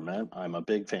of government, I'm a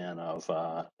big fan of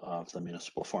the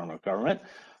municipal form of government,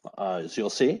 as you'll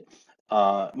see.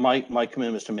 My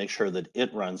commitment is to make sure that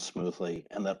it runs smoothly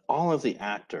and that all of the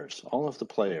actors, all of the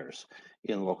players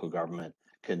in local government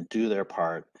can do their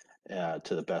part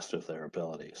to the best of their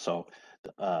ability. So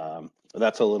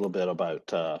that's a little bit about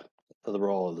the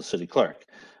role of the city clerk.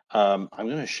 I'm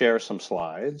going to share some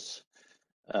slides.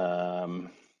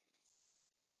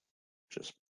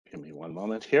 Just give me one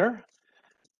moment here.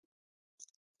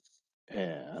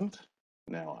 And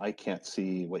now I can't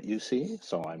see what you see,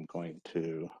 so I'm going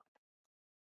to,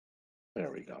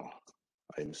 there we go.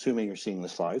 I'm assuming you're seeing the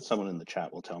slides. Someone in the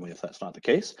chat will tell me if that's not the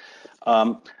case.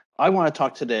 I want to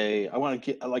talk today, I want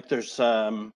to get, like there's,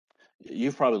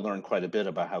 you've probably learned quite a bit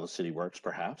about how the city works,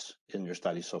 perhaps, in your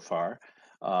study so far.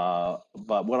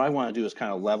 But what I want to do is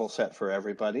kind of level set for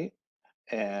everybody.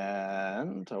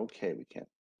 And, okay, we can't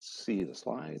see the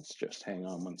slides. Just hang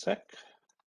on one sec.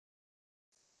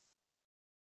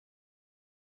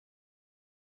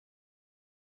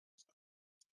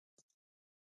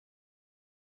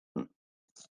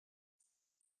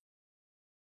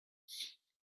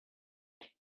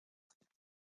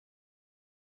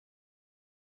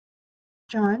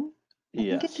 John, I think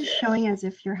Yes. it's just showing as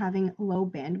if you're having low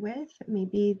bandwidth,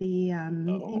 maybe the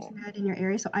internet in your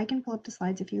area. So I can pull up the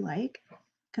slides if you like.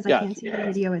 Because Yeah, I can see the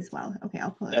video as well. Okay,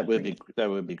 I'll pull it that up. would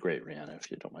be great, Rihanna, if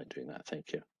you don't mind doing that.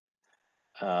 Thank you.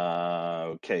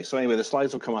 Okay, so anyway, the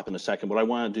slides will come up in a second. What I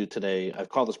want to do today, I've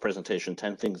called this presentation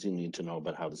 10 things you need to know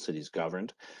about how the city's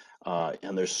governed.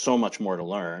 And there's so much more to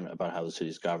learn about how the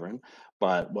city's governed.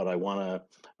 But what I want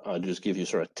to do is give you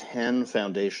sort of 10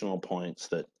 foundational points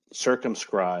that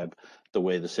circumscribe the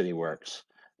way the city works,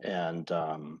 and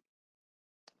talk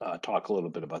a little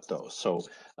bit about those. So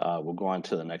we'll go on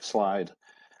to the next slide.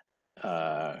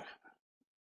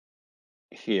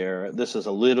 Here, this is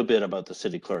a little bit about the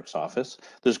city clerk's office.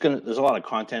 There's a lot of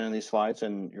content in these slides,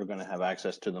 and you're going to have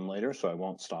access to them later, so I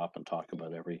won't stop and talk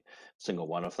about every single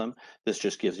one of them. This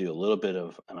just gives you a little bit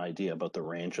of an idea about the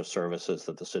range of services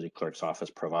that the city clerk's office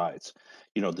provides.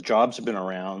 You know, the jobs have been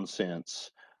around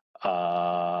since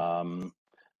the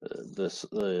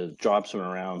jobs have been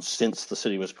around since the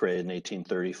city was created in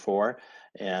 1834,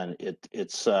 and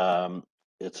it's an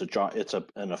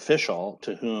official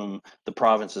to whom the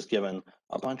province has given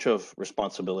a bunch of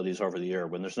responsibilities over the year.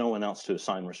 When there's no one else to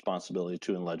assign responsibility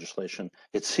to in legislation,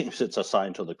 it seems it's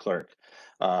assigned to the clerk.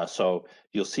 So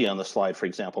you'll see on the slide, for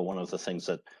example, one of the things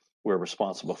that we're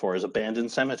responsible for is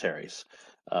abandoned cemeteries,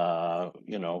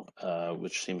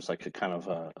 which seems like a kind of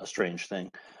a strange thing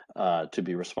to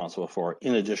be responsible for,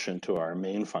 in addition to our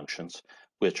main functions,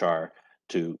 which are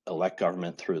to elect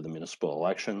government through the municipal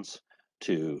elections,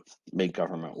 to make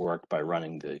government work by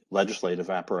running the legislative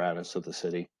apparatus of the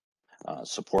city,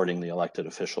 supporting the elected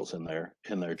officials in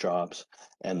their jobs,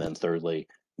 and then thirdly,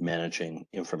 managing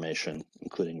information,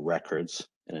 including records,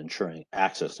 and ensuring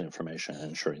access to information and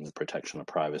ensuring the protection of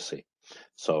privacy.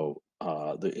 So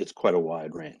it's quite a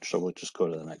wide range. So we'll just go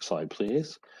to the next slide,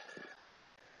 please.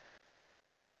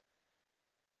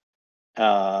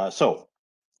 So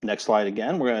next slide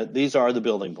again. These are the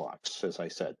building blocks, as I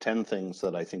said, 10 things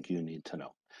that I think you need to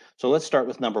know. So let's start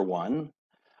with number one.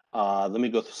 Let me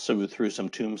go through some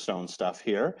tombstone stuff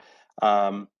here.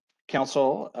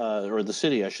 Council, or the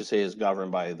city, I should say, is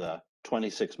governed by the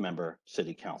 26-member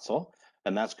city council,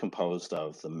 and that's composed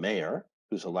of the mayor,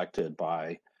 who's elected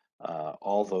by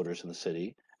all voters in the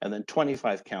city, and then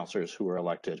 25 councillors who are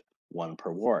elected, one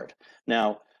per ward.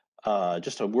 Now,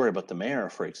 just a word about the mayor,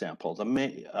 for example.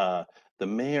 The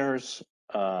mayor's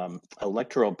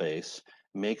electoral base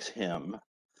makes him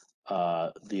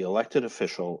the elected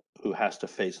official who has to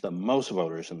face the most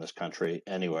voters in this country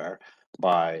anywhere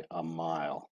by a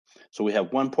mile. So we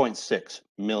have 1.6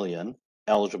 million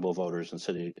eligible voters in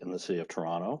the city of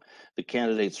Toronto. The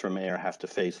candidates for mayor have to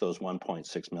face those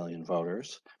 1.6 million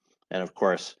voters. And of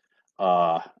course,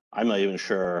 I'm not even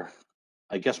sure,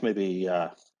 I guess maybe I'm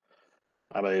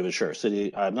not even sure.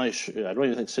 I'm not sure. I don't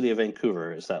even think City of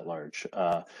Vancouver is that large.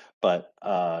 But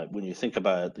when you think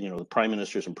about it, the prime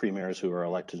ministers and premiers who are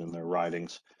elected in their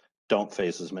ridings don't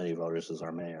face as many voters as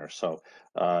our mayor. So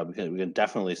we can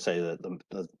definitely say that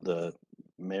the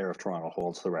mayor of Toronto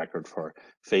holds the record for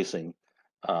facing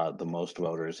the most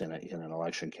voters in an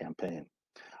election campaign.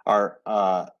 Our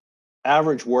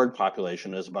average ward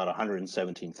population is about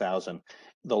 117,000.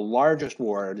 The largest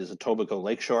ward is Etobicoke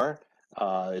Lakeshore.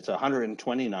 It's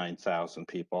 129,000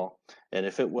 people, and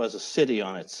if it was a city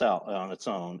on its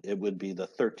own, it would be the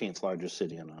 13th largest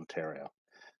city in Ontario.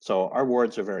 So our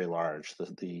wards are very large.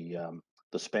 The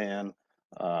span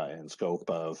and scope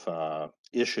of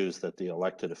issues that the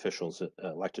elected officials,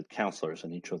 elected councillors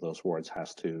in each of those wards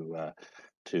has to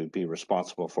be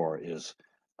responsible for is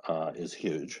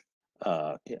huge.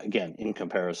 Again, in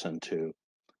comparison to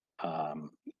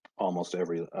almost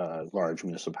every large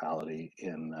municipality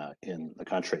in the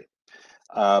country.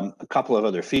 A couple of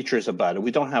other features about it.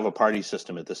 We don't have a party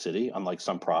system at the city, unlike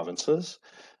some provinces.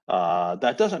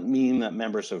 That doesn't mean that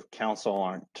members of council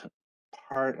aren't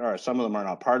or some of them are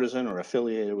not partisan or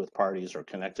affiliated with parties or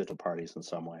connected to parties in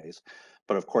some ways.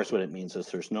 But of course, what it means is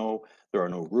there are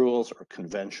no rules or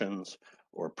conventions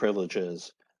or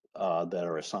privileges that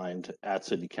are assigned at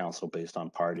city council based on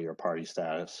party or party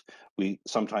status. We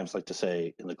sometimes like to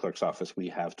say in the clerk's office, we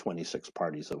have 26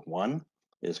 parties of one,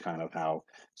 is kind of how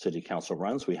city council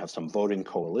runs. We have some voting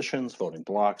coalitions, voting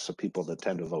blocks of people that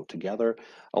tend to vote together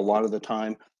a lot of the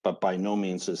time, but by no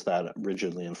means is that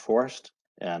rigidly enforced.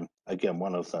 And again,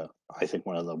 I think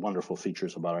one of the wonderful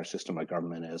features about our system of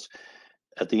government is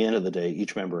at the end of the day,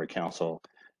 each member of council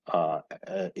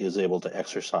is able to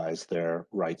exercise their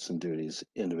rights and duties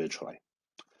individually.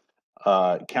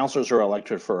 Councillors are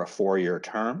elected for a 4-year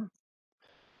term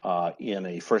in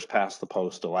a first past the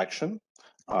post election.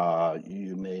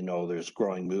 You may know there's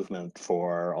growing movement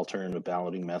for alternative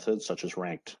balloting methods such as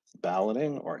ranked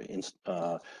balloting or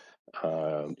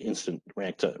instant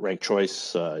ranked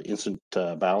choice instant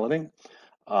balloting.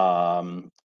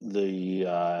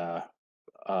 that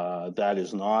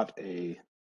is not a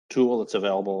tool that's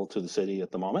available to the city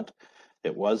at the moment.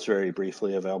 It was very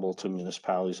briefly available to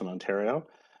municipalities in Ontario,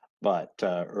 but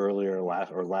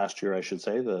last year, I should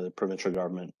say, the provincial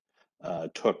government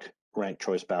took ranked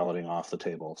choice balloting off the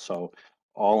table. So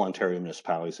all Ontario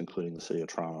municipalities, including the City of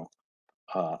Toronto,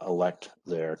 elect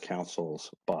their councils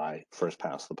by first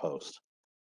past the post.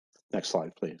 Next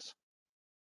slide, please.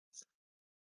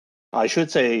 I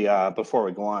should say before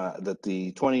we go on that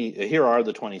here are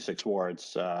the 26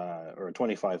 wards, or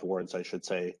 25 wards, I should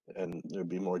say, and there'll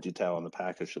be more detail on the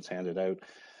package that's handed out.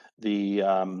 The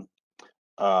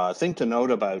thing to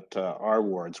note about our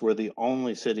wards, we're the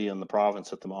only city in the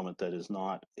province at the moment that is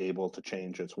not able to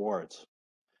change its wards.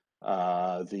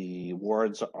 The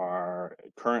wards are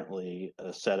currently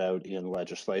set out in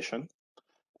legislation.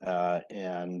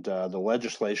 And the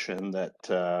legislation that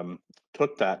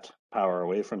took that power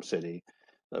away from the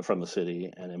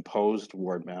city and imposed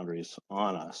ward boundaries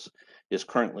on us is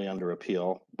currently under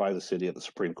appeal by the city at the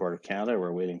Supreme Court of Canada.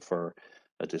 We're waiting for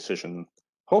a decision,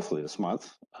 hopefully this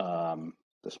month or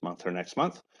next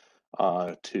month,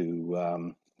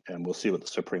 and we'll see what the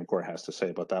Supreme Court has to say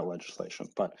about that legislation.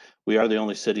 But we are the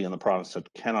only city in the province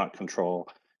that cannot control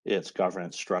its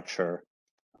governance structure,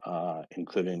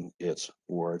 including its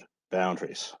ward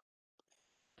boundaries.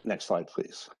 Next slide,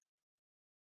 please.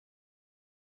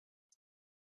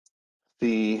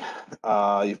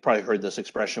 You've probably heard this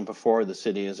expression before, the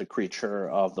city is a creature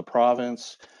of the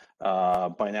province.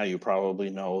 By now you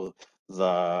probably know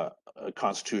the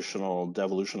constitutional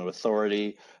devolution of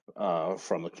authority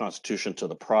from the Constitution to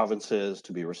the provinces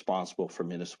to be responsible for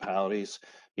municipalities.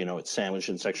 You know, it's sandwiched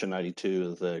in Section 92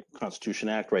 of the Constitution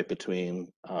Act, right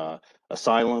between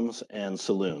asylums and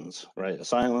saloons, right?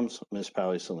 Asylums,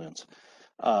 municipalities, saloons.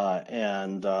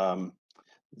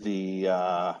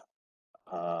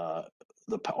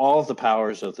 All of the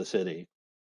powers of the city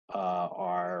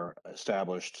are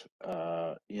established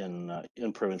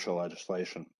in provincial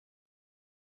legislation.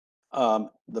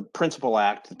 The principal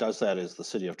act that does that is the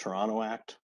City of Toronto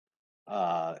Act.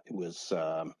 It was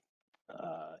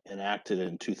enacted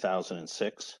in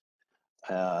 2006,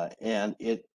 and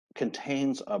it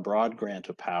contains a broad grant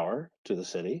of power to the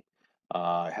city.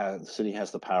 The city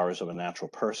has the powers of a natural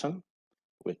person,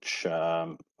 which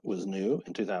was new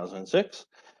in 2006.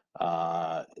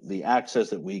 The act says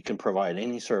that we can provide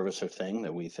any service or thing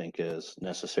that we think is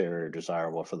necessary or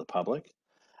desirable for the public.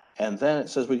 And then it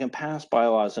says we can pass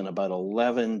bylaws in about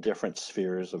 11 different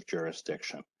spheres of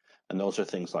jurisdiction. And those are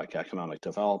things like economic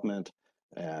development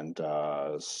and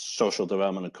social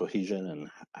development and cohesion and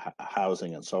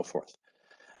housing and so forth.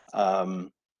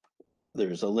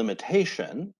 There's a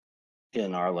limitation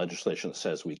in our legislation that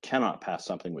says we cannot pass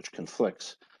something which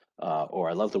conflicts, or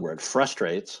I love the word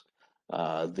frustrates,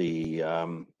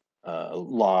 the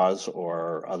laws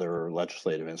or other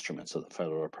legislative instruments of the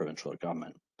federal or provincial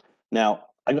government. Now,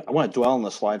 I want to dwell on the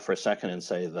slide for a second and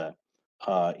say that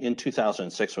in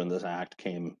 2006, when this act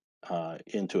came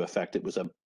into effect, it was a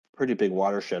pretty big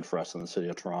watershed for us in the City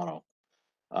of Toronto.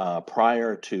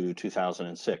 Prior to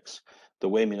 2006, the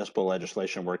way municipal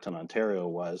legislation worked in Ontario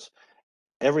was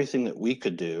everything that we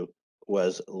could do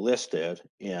was listed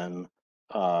in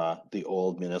the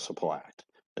old Municipal Act.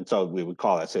 And so we would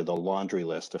call that, say, the laundry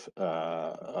list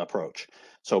approach.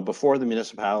 So before the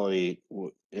municipality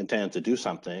intended to do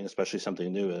something, especially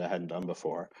something new that it hadn't done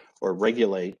before, or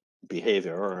regulate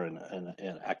behavior or an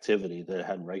activity that it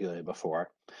hadn't regulated before,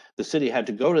 the city had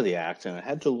to go to the act and it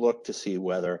had to look to see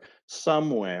whether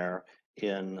somewhere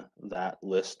in that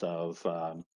list of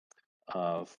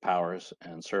powers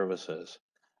and services,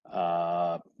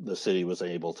 the city was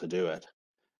able to do it.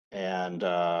 And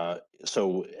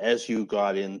so as you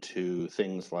got into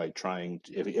things like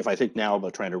if I think now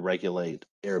about trying to regulate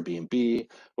Airbnb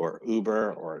or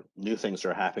Uber or new things that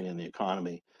are happening in the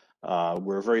economy,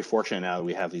 we're very fortunate now that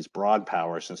we have these broad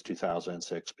powers since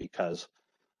 2006, because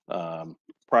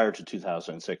prior to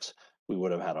 2006, we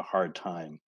would have had a hard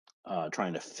time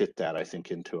trying to fit that, I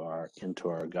think, into our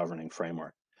governing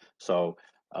framework. So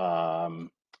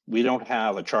we don't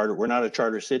have a charter. We're not a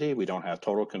charter city. We don't have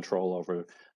total control over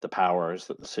the powers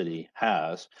that the city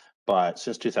has. But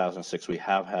since 2006, we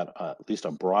have had at least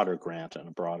a broader grant and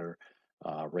a broader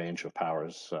range of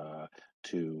powers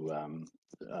to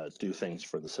do things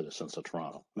for the citizens of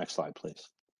Toronto. Next slide, please.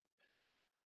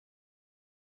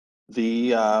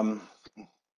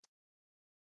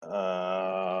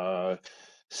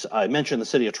 I mentioned the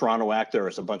City of Toronto Act. There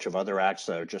is a bunch of other acts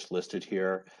that are just listed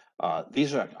here.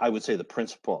 These are, I would say, the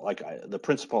principal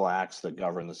acts that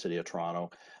govern the City of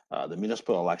Toronto. The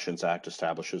Municipal Elections Act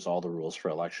establishes all the rules for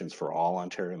elections for all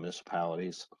Ontario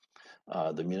municipalities.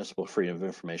 The Municipal Freedom of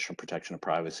Information Protection and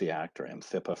Privacy Act, or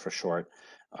MFIPA for short,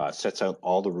 sets out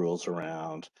all the rules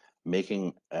around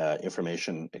making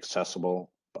information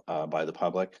accessible by the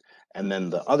public. And then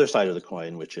the other side of the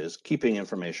coin, which is keeping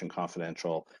information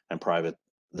confidential and private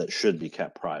that should be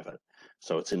kept private.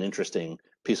 So it's an interesting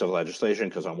piece of legislation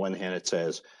because on one hand it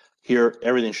says, here,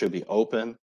 everything should be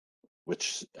open,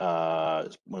 which is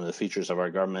one of the features of our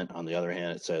government. On the other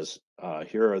hand, it says,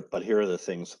 here are the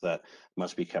things that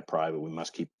must be kept private. We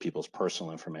must keep people's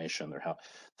personal information, their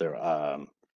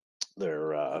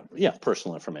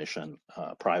personal information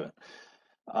private.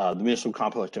 The Municipal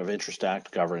Conflict of Interest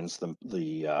Act governs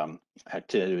the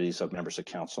activities of members of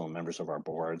council and members of our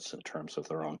boards in terms of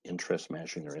their own interests,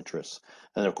 managing their interests.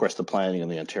 And of course, the Planning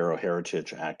and the Ontario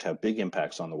Heritage Act have big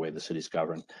impacts on the way the city's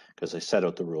governed because they set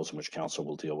out the rules in which council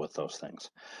will deal with those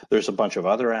things. There's a bunch of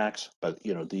other acts, but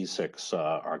these six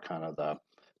are kind of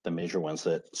the major ones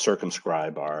that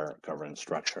circumscribe our governance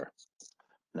structure.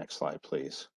 Next slide,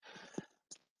 please.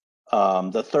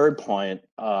 The third point,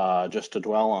 just to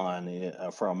dwell on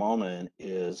for a moment,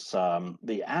 is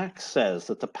the Act says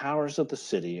that the powers of the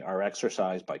city are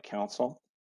exercised by council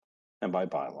and by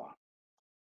bylaw.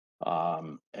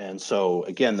 And so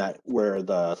again, that where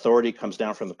the authority comes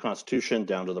down from the Constitution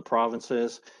down to the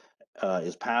provinces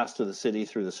is passed to the city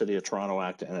through the City of Toronto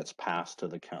Act, and it's passed to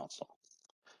the council.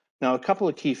 Now, a couple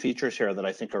of key features here that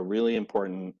I think are really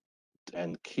important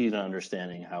and key to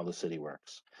understanding how the city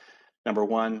works. Number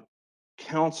one,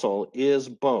 council is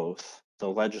both the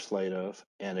legislative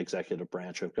and executive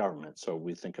branch of government. So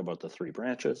we think about the three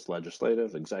branches: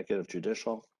 legislative, executive,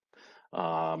 judicial.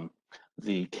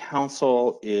 The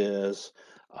council is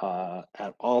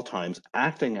at all times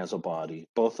acting as a body,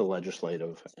 both the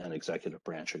legislative and executive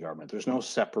branch of government. There's no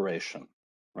separation,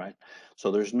 right?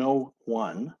 So there's no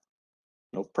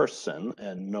person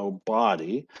and no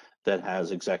body that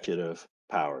has executive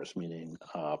powers, meaning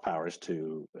powers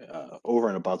to over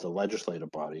and above the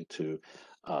legislative body to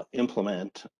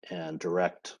implement and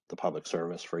direct the public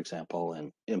service, for example,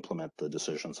 and implement the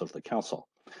decisions of the council.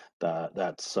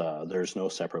 There's no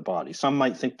separate body. Some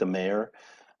might think the mayor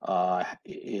might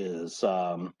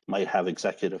have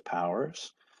executive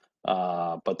powers,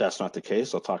 but that's not the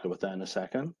case. I'll talk about that in a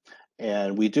second.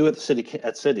 And we do at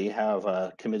the city have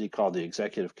a committee called the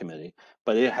Executive Committee,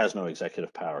 but it has no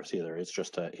executive powers either. It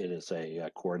is a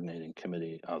coordinating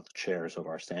committee of the chairs of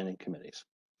our standing committees.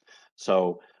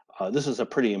 So this is a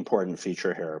pretty important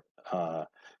feature here,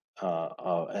 and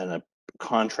a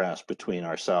contrast between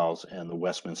ourselves and the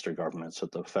Westminster governments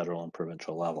at the federal and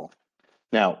provincial level.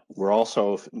 Now, we're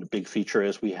also, the big feature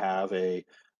is we have a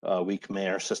weak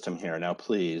mayor system here. Now,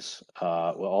 please,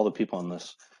 all the people on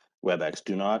this WebEx,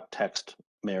 do not text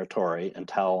Mayor Tory and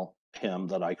tell him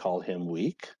that I called him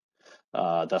weak.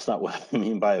 That's not what I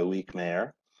mean by a weak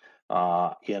mayor.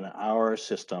 In our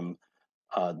system,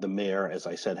 the mayor, as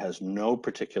I said, has no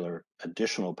particular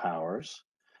additional powers,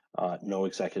 no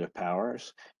executive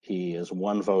powers. He is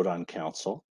one vote on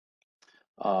council.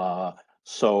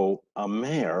 So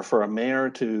for a mayor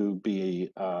to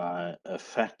be an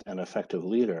effective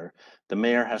leader, the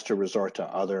mayor has to resort to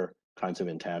other kinds of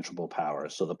intangible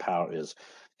powers. So the power is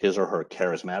his or her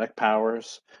charismatic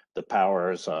powers, the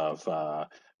powers of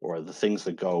or the things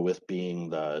that go with being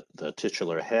the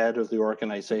titular head of the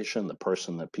organization, the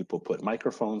person that people put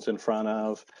microphones in front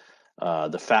of.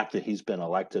 The fact that he's been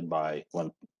elected by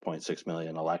 1.6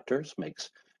 million electors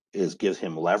gives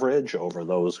him leverage over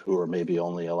those who are maybe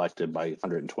only elected by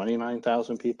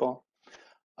 129,000 people.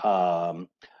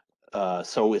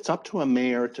 So it's up to a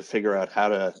mayor to figure out how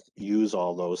to use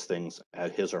all those things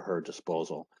at his or her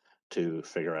disposal to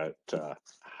figure out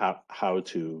how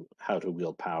to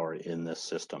wield power in this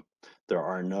system. There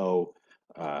are no,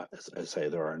 as I say,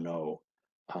 there are no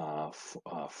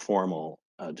formal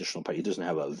additional power. He doesn't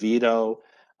have a veto.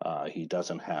 He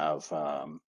doesn't have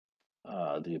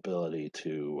the ability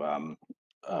to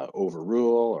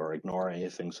overrule or ignore any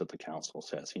things that the council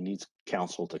says. He needs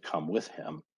council to come with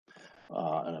him,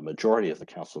 and a majority of the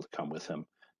council to come with him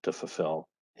to fulfill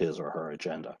his or her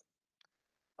agenda.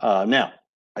 Now,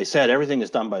 I said everything is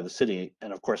done by the city,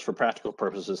 and of course, for practical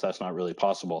purposes, that's not really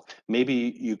possible.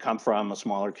 Maybe you come from a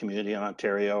smaller community in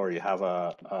Ontario, or you have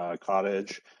a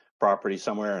cottage property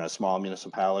somewhere in a small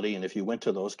municipality, and if you went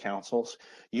to those councils,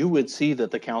 you would see that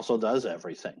the council does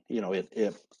everything.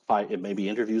 It maybe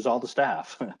interviews all the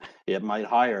staff. It would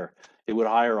hire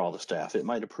all the staff. It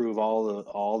might approve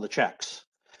all the checks.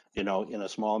 In a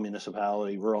small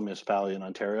municipality, rural municipality in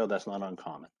Ontario, that's not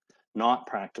uncommon. Not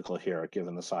practical here,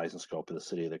 given the size and scope of the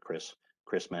city that Chris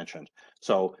mentioned.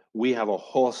 So we have a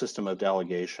whole system of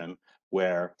delegation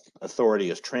where authority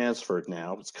is transferred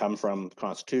now. It's come from the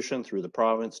Constitution through the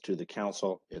province to the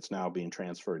council. It's now being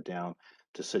transferred down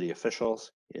to city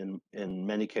officials in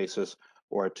many cases,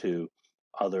 or to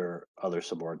other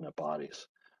subordinate bodies.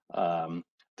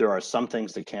 There are some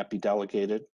things that can't be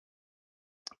delegated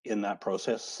in that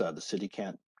process. The city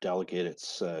can't delegate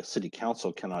its, city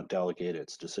council cannot delegate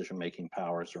its decision-making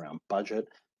powers around budget,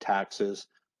 taxes,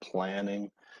 planning.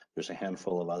 There's a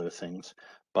handful of other things,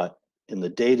 but in the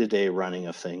day-to-day running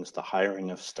of things, the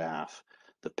hiring of staff,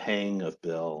 the paying of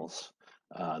bills,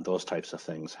 those types of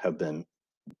things have been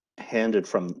handed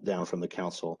down from the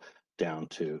council down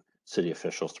to city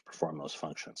officials to perform those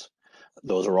functions.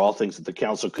 Those are all things that the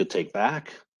council could take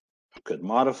back, could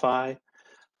modify,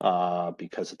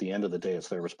 because at the end of the day, it's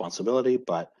their responsibility.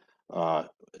 But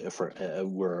if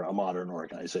we're a modern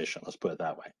organization, let's put it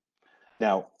that way.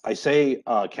 Now, I say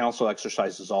council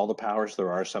exercises all the powers.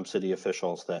 There are some city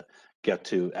officials that get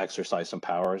to exercise some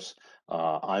powers.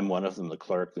 I'm one of them, the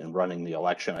clerk, in running the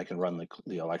election. I can run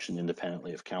the election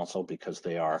independently of council because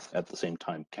they are at the same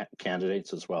time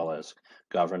candidates as well as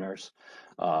governors.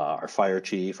 Our fire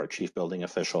chief, our chief building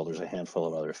official, there's a handful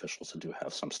of other officials that do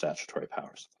have some statutory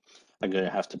powers. I'm going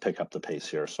to have to pick up the pace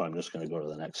here, so I'm just going to go to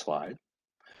the next slide.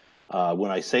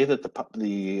 When I say that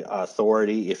the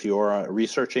authority, if you're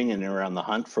researching and you're on the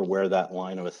hunt for where that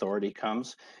line of authority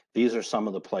comes, these are some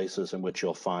of the places in which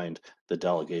you'll find the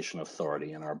delegation of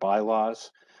authority in our bylaws,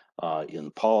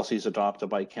 in policies adopted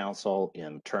by council,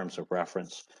 in terms of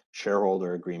reference,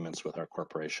 shareholder agreements with our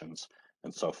corporations,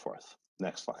 and so forth.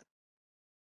 Next slide.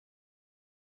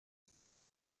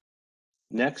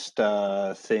 Next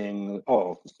thing,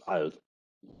 I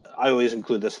always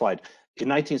include this slide. In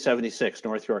 1976,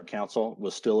 North York Council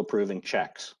was still approving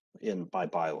checks by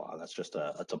bylaw. That's just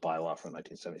that's a bylaw from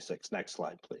 1976. Next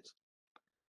slide, please.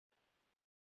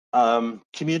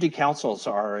 Community councils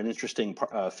are an interesting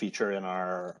feature in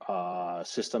our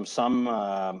system. Some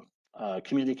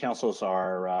community councils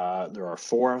are, there are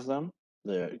 4 of them.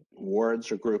 The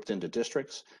wards are grouped into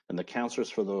districts, and the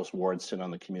councillors for those wards sit on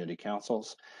the community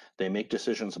councils. They make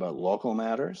decisions about local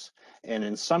matters, and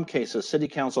in some cases, city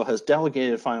council has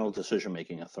delegated final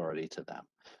decision-making authority to them.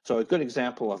 So a good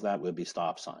example of that would be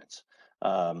stop signs.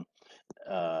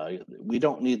 We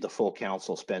don't need the full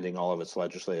council spending all of its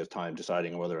legislative time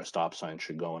deciding whether a stop sign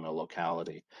should go in a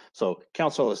locality. So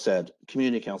council has said,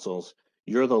 community councils,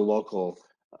 you're the local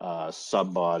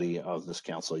sub-body of this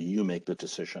council. You make the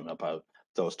decision about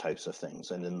those types of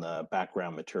things. And in the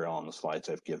background material on the slides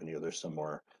I've given you, there's some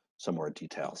more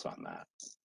details on that.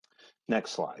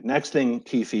 Next slide. Next thing,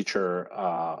 key feature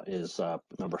is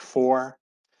number 4.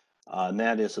 And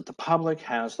that is that the public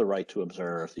has the right to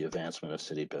observe the advancement of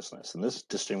city business. And this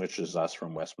distinguishes us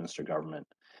from Westminster government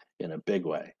in a big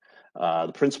way.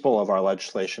 The principle of our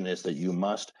legislation is that you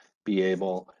must be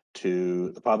able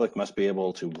to, the public must be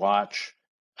able to watch,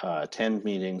 attend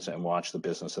meetings and watch the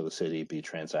business of the city be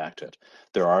transacted.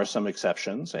 There are some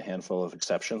exceptions, a handful of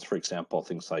exceptions. For example,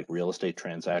 things like real estate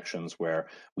transactions where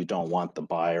we don't want the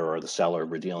buyer or the seller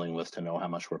we're dealing with to know how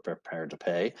much we're prepared to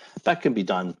pay. That can be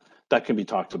done. That can be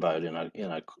talked about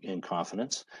in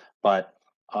confidence, but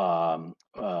for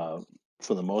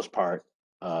the most part,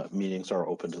 meetings are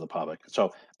open to the public.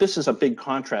 So this is a big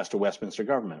contrast to Westminster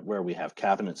government, where we have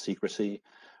cabinet secrecy.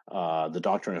 The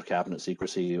doctrine of cabinet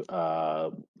secrecy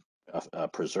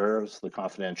preserves the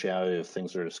confidentiality of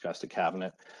things that are discussed at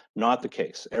cabinet. Not the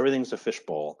case. Everything's a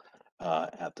fishbowl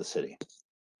at the city.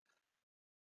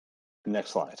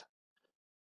 Next slide.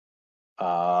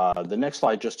 The next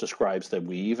slide just describes that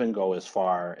we even go as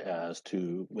far as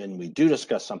to, when we do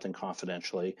discuss something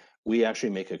confidentially, we actually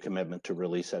make a commitment to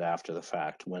release it after the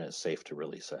fact when it's safe to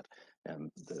release it.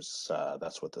 And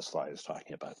that's what this slide is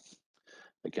talking about.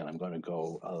 Again, I'm going to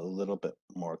go a little bit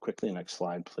more quickly. Next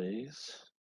slide, please.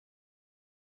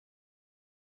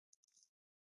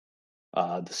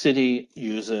 The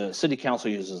city council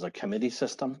uses a committee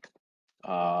system.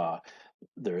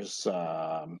 There's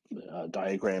a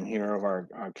diagram here of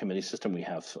our committee system. We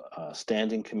have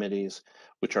standing committees,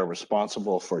 which are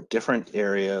responsible for different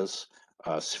areas,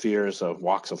 spheres of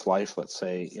walks of life, let's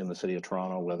say, in the city of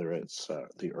Toronto, whether it's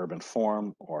the urban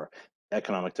form or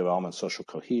economic development, social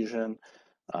cohesion,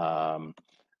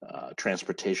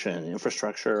 transportation and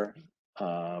infrastructure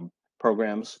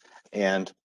programs.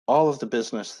 And all of the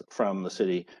business from the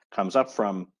city comes up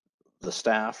from the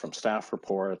staff, from staff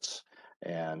reports,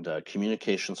 and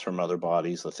communications from other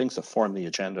bodies. The things that form the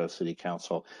agenda of city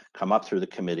council come up through the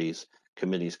committees.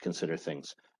 Committees consider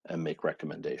things and make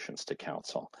recommendations to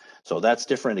council. So that's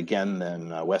different again than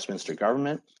Westminster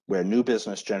government, where new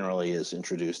business generally is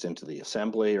introduced into the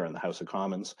Assembly or in the House of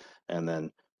Commons, and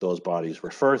then those bodies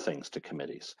refer things to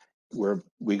committees.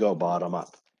 We go bottom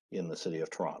up in the City of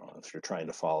Toronto if you're trying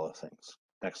to follow things.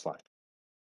 Next slide.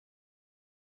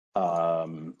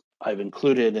 I've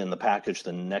included in the package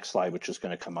the next slide, which is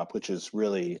going to come up, which is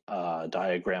really a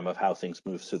diagram of how things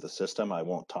move through the system. I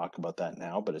won't talk about that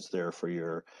now, but it's there for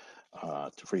you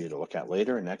to look at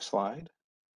later. Next slide.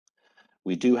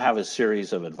 We do have a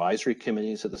series of advisory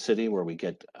committees at the city where we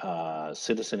get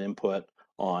citizen input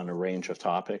on a range of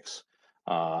topics.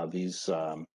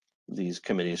 These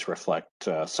committees reflect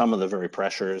some of the very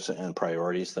pressures and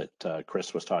priorities that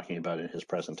Chris was talking about in his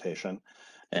presentation.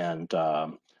 And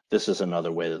this is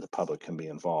another way that the public can be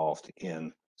involved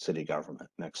in city government.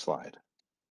 Next slide.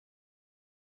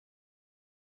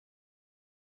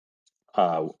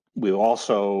 We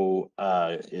also,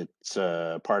 it's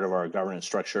part of our governance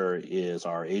structure is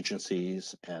our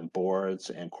agencies and boards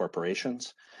and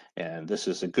corporations. And this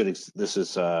is a good,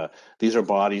 these are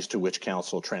bodies to which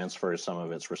council transfers some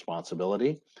of its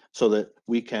responsibility so that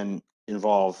we can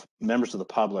involve members of the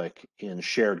public in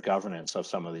shared governance of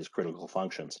some of these critical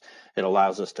functions. It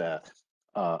allows us to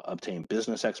obtain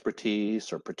business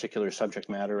expertise or particular subject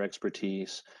matter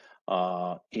expertise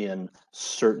in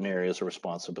certain areas of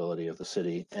responsibility of the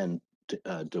city and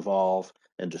devolve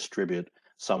and distribute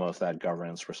some of that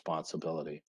governance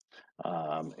responsibility.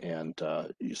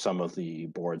 Some of the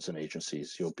boards and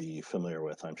agencies you'll be familiar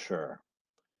with, I'm sure.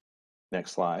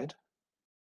 Next slide.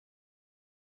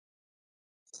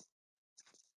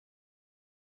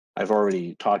 I've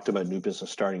already talked about new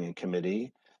business starting in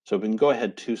committee. So we can go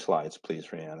ahead 2 slides, please,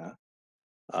 Rihanna.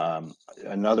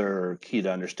 Another key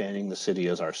to understanding the city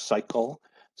is our cycle.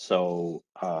 So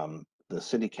the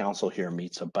city council here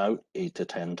meets about 8 to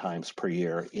 10 times per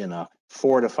year in a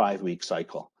 4 to 5 week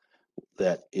cycle.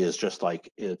 That is just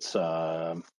like it's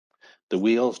the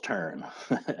wheels turn.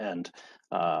 And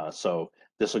so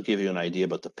this will give you an idea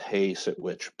about the pace at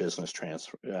which business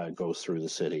goes through the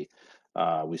city.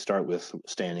 We start with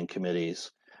standing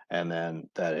committees, and then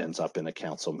that ends up in a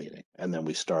council meeting. And then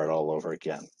we start all over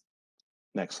again.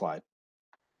 Next slide.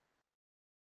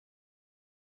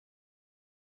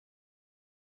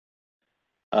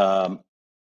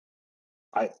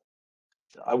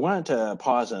 I wanted to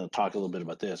pause and talk a little bit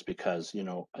about this because, you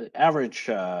know, average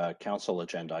council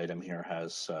agenda item here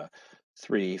has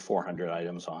 300-400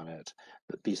 items on it.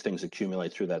 These things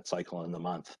accumulate through that cycle in the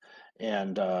month.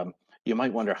 And you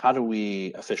might wonder, how do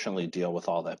we efficiently deal with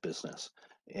all that business?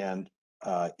 And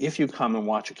if you come and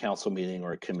watch a council meeting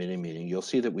or a committee meeting, you'll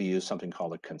see that we use something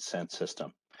called a consent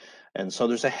system. And so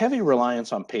there's a heavy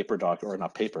reliance on paper or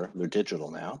not paper, they're digital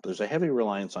now. There's a heavy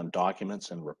reliance on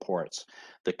documents and reports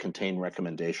that contain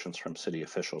recommendations from city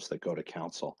officials that go to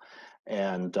council.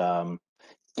 And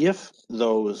if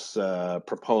those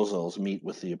proposals meet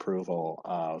with the approval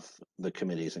of the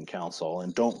committees and council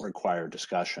and don't require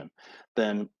discussion,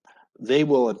 then they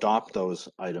will adopt those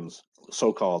items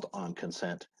so-called on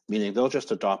consent, meaning they'll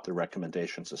just adopt the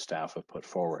recommendations the staff have put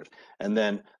forward. And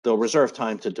then they'll reserve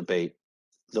time to debate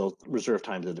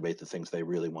the things they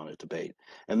really want to debate.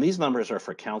 And these numbers are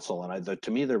for council, and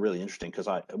to me they're really interesting because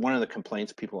one of the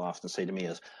complaints people often say to me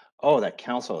is, oh, that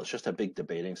council is just a big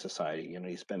debating society. You know,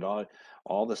 you spend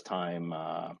all this time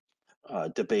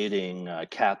debating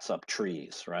cats up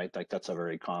trees, right? Like that's a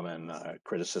very common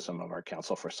criticism of our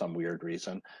council for some weird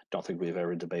reason. Don't think we've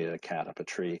ever debated a cat up a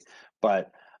tree.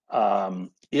 But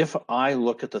if I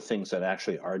look at the things that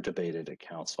actually are debated at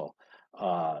council,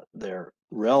 they're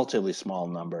relatively small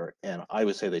number, and I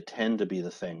would say they tend to be the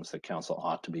things that council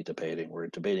ought to be debating. We're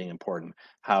debating important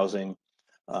housing,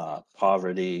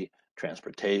 poverty,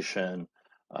 transportation,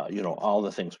 you know, all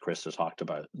the things Chris has talked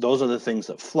about. Those are the things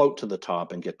that float to the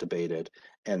top and get debated,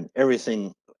 and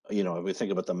everything, you know, if we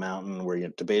think about the mountain where you're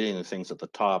debating the things at the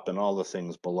top and all the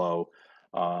things below,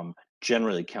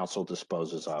 generally council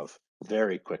disposes of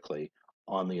very quickly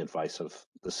on the advice of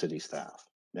the city staff.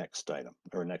 Next item,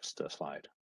 or next slide.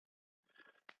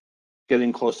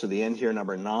 Getting close to the end here,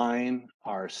 number 9,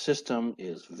 our system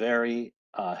is very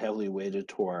heavily weighted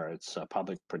towards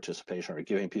public participation, or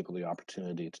giving people the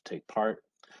opportunity to take part.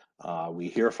 We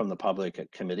hear from the public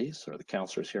at committees, or the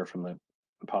councillors hear from the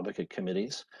public at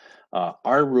committees.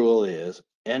 Our rule is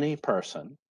any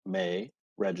person may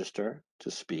register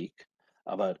to speak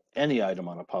about any item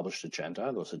on a published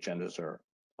agenda. Those agendas are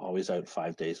always out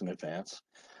 5 days in advance.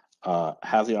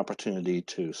 Have the opportunity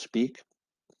to speak.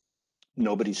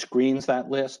 Nobody screens that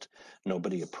list.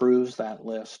 Nobody approves that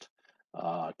list.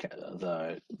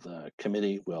 The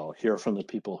committee will hear from the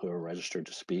people who are registered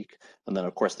to speak. And then,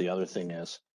 of course, the other thing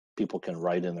is people can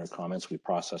write in their comments. We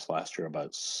processed last year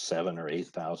about 7,000 or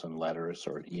 8,000 letters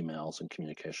or emails and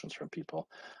communications from people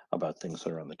about things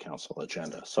that are on the council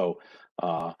agenda. So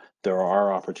there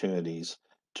are opportunities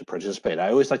to participate. I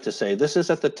always like to say this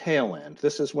is at the tail end.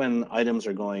 This is when items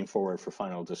are going forward for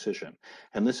final decision.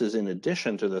 And this is in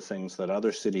addition to the things that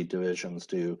other city divisions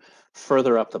do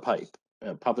further up the pipe,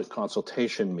 public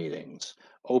consultation meetings,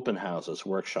 open houses,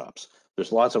 workshops.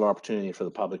 There's lots of opportunity for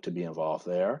the public to be involved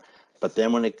there. But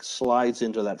then when it slides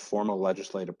into that formal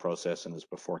legislative process and is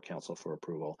before council for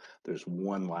approval, there's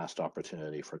one last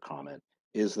opportunity for comment.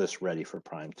 Is this ready for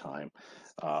prime time?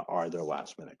 Are there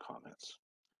last minute comments?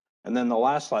 And then the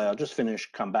last slide, I'll just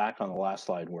come back on the last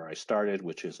slide where I started,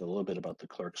 which is a little bit about the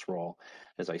clerk's role.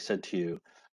 As I said to you,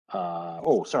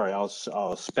 I'll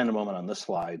spend a moment on this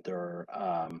slide.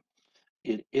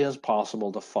 It is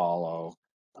possible to follow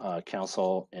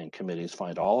council and committees,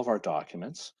 find all of our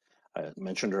documents. I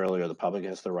mentioned earlier, the public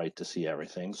has the right to see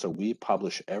everything. So we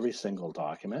publish every single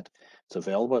document. It's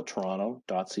available at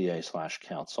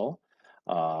toronto.ca/council.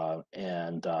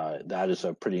 That is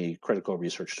a pretty critical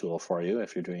research tool for you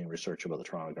if you're doing research about the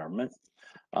Toronto government.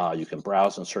 You can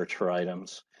browse and search for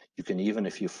items. You can even,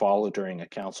 if you follow during a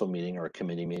council meeting or a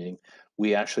committee meeting,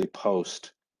 we actually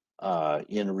post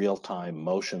in real time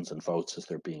motions and votes as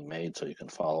they're being made, so you can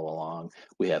follow along.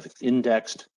 We have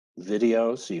indexed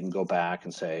videos, so you can go back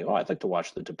and say, oh, I'd like to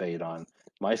watch the debate on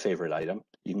my favorite item.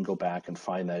 You can go back and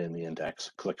find that in the index,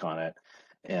 click on it,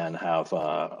 and have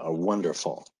a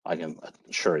wonderful, I can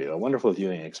assure you, a wonderful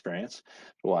viewing experience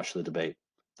to watch the debate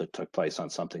that took place on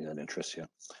something that interests you.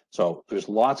 So there's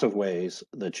lots of ways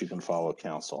that you can follow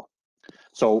council.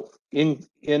 So it's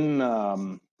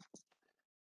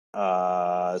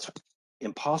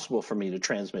impossible for me to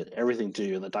transmit everything to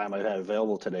you in the time I've had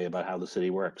available today about how the city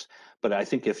works. But I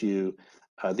think if you,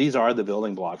 these are the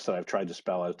building blocks that I've tried to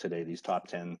spell out today, these top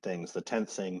 10 things. The 10th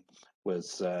thing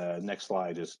was, next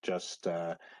slide is just,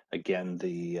 again,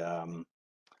 the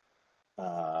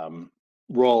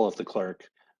role of the clerk,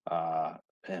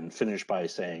 and finish by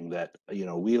saying that, you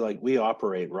know, we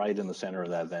operate right in the center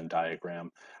of that Venn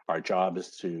diagram. Our job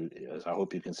is to, as I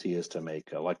hope you can see, is to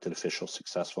make elected officials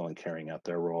successful in carrying out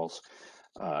their roles.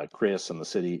 Chris and the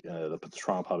city, the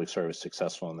Toronto Public Service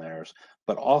successful in theirs,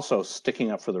 but also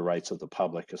sticking up for the rights of the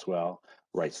public as well,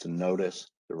 rights to notice,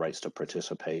 the rights to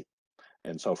participate.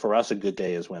 And so for us, a good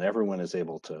day is when everyone is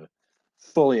able to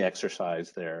fully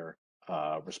exercise their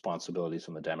responsibilities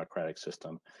in the democratic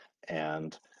system,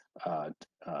 and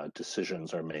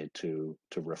decisions are made to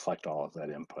reflect all of that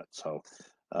input. So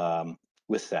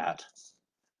with that,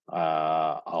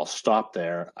 I'll stop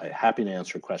there. I'm happy to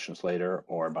answer questions later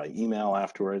or by email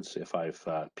afterwards if I've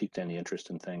piqued any interest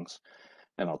in things,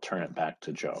 and I'll turn it back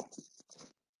to Joe.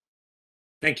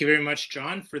 Thank you very much,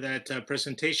 John, for that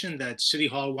presentation. That City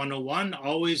Hall 101,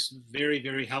 always very,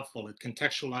 very helpful. It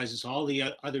contextualizes all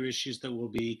the other issues that we'll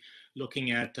be looking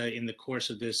at in the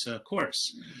course of this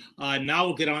course. Now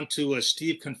we'll get on to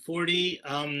Steve Conforti.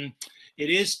 It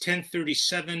is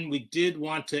 10:37. We did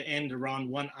want to end around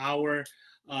 1 hour.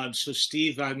 So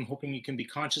Steve, I'm hoping you can be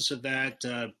conscious of that.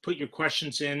 Put your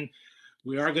questions in.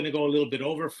 We are going to go a little bit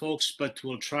over, folks, but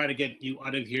we'll try to get you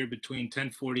out of here between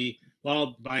 10:40.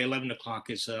 Well, by 11 o'clock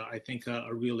is, I think,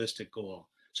 a realistic goal.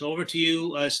 So over to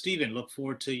you, Stephen. Look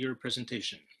forward to your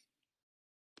presentation.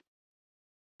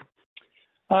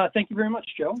 Thank you very much,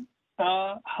 Joe.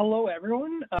 Hello,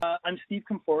 everyone. I'm Steve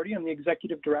Conforti. I'm the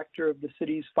Executive Director of the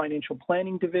city's Financial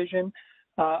Planning Division.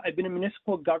 I've been in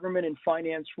municipal government and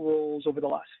finance roles over the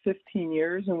last 15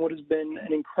 years in what has been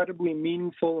an incredibly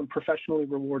meaningful and professionally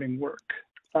rewarding work.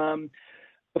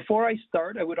 Before I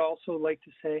start, I would also like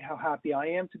to say how happy I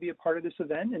am to be a part of this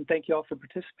event, and thank you all for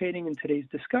participating in today's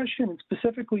discussion, and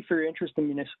specifically for your interest in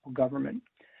municipal government.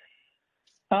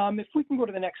 If we can go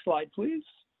to the next slide, please.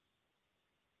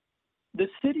 The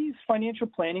city's financial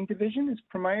planning division is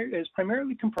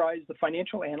primarily comprised of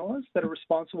financial analysts that are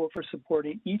responsible for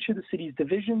supporting each of the city's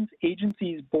divisions,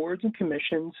 agencies, boards, and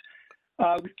commissions,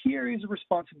 with key areas of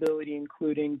responsibility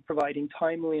including providing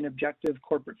timely and objective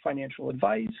corporate financial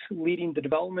advice, leading the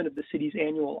development of the city's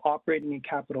annual operating and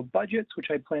capital budgets,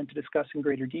 which I plan to discuss in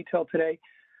greater detail today,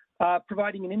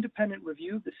 providing an independent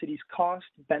review of the city's costs,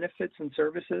 benefits, and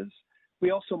services.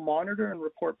 We also monitor and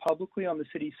report publicly on the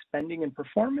city's spending and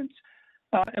performance.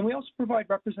 And we also provide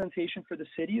representation for the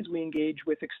city as we engage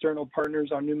with external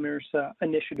partners on numerous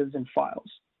initiatives and files.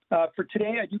 For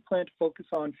today, I do plan to focus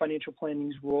on financial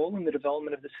planning's role in the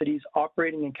development of the city's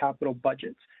operating and capital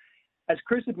budgets. As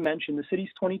Chris had mentioned, the city's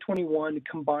 2021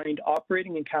 combined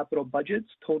operating and capital budgets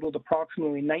totaled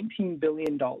approximately $19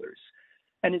 billion.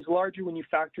 and is larger when you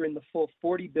factor in the full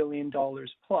 $40 billion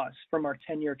plus from our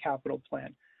 10-year capital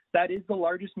plan. That is the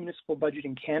largest municipal budget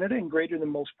in Canada and greater than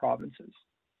most provinces.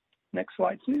 Next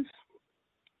slide, please.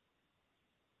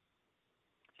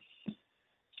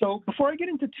 So before I get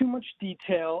into too much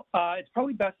detail, it's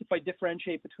probably best if I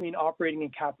differentiate between operating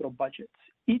and capital budgets.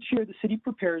 Each year, the city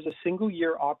prepares a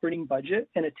single-year operating budget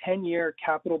and a 10-year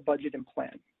capital budget and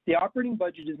plan. The operating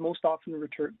budget is most often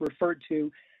referred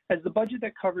to as the budget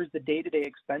that covers the day-to-day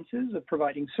expenses of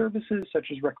providing services such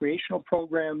as recreational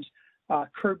programs,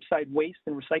 curbside waste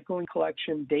and recycling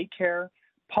collection, daycare,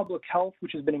 public health,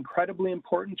 which has been incredibly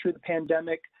important through the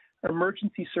pandemic,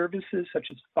 emergency services such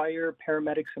as fire,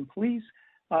 paramedics, and police,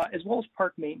 as well as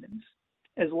park maintenance.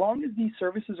 As long as these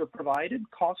services are provided,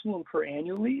 costs will incur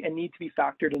annually and need to be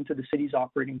factored into the city's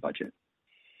operating budget.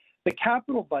 The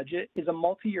capital budget is a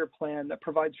multi-year plan that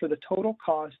provides for the total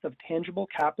cost of tangible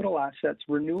capital assets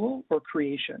renewal or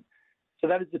creation. So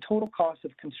that is the total cost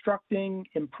of constructing,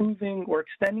 improving, or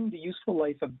extending the useful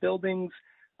life of buildings,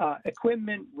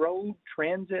 equipment, road,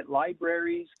 transit,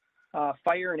 libraries,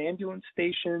 fire and ambulance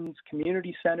stations,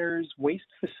 community centers, waste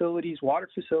facilities, water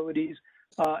facilities,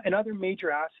 and other major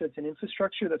assets and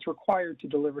infrastructure that's required to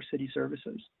deliver city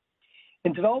services.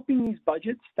 In developing these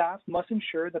budgets, staff must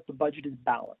ensure that the budget is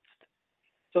balanced.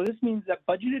 So this means that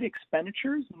budgeted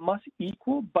expenditures must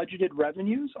equal budgeted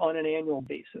revenues on an annual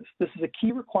basis. This is a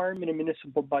key requirement in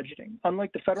municipal budgeting.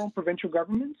 Unlike the federal and provincial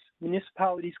governments,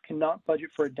 municipalities cannot budget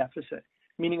for a deficit,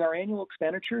 meaning our annual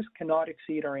expenditures cannot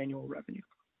exceed our annual revenue.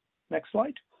 Next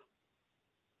slide.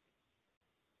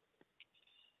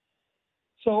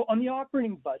 So on the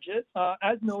operating budget,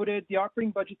 as noted, the operating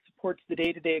budget supports the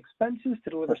day-to-day expenses to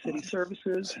deliver city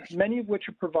services, many of which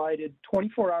are provided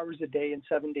 24 hours a day and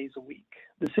 7 days a week.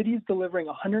 The city is delivering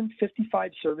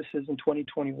 155 services in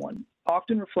 2021,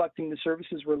 often reflecting the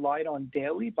services relied on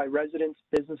daily by residents,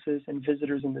 businesses, and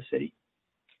visitors in the city.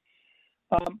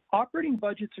 Operating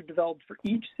budgets are developed for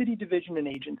each city division and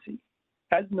agency.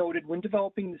 As noted, when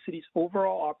developing the city's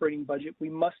overall operating budget, we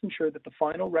must ensure that the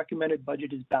final recommended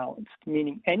budget is balanced,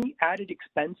 meaning any added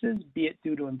expenses, be it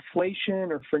due to inflation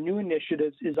or for new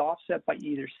initiatives, is offset by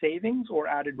either savings or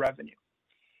added revenue.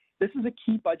 This is a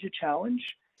key budget challenge,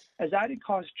 as added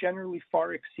costs generally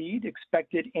far exceed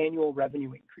expected annual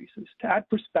revenue increases. To add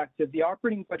perspective, the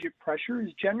operating budget pressure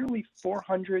is generally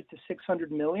 $400 to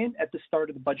 $600 million at the start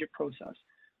of the budget process,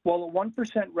 while a 1%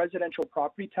 residential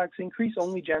property tax increase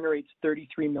only generates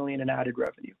 $33 million in added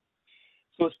revenue.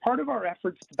 So as part of our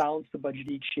efforts to balance the budget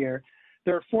each year,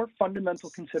 there are 4 fundamental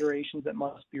considerations that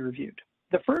must be reviewed.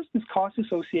 The first is costs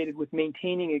associated with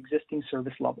maintaining existing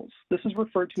service levels. This is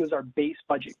referred to as our base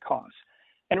budget costs,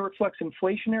 and it reflects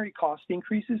inflationary cost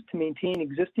increases to maintain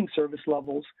existing service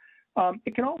levels.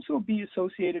 It can also be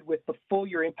associated with the full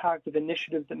year impact of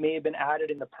initiatives that may have been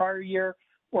added in the prior year,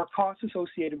 or costs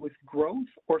associated with growth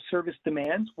or service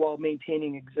demands while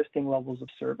maintaining existing levels of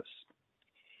service.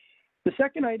 The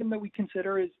second item that we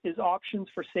consider is options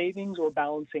for savings or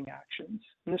balancing actions.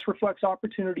 And this reflects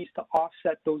opportunities to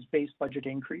offset those base budget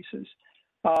increases.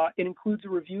 It includes a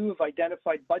review of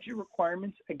identified budget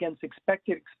requirements against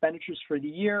expected expenditures for the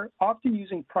year, often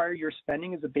using prior year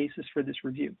spending as a basis for this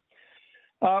review.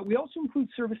 We also include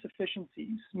service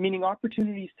efficiencies, meaning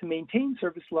opportunities to maintain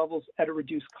service levels at a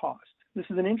reduced cost. This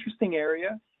is an interesting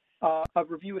area of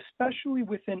review, especially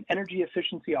within energy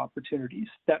efficiency opportunities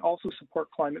that also support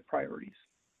climate priorities.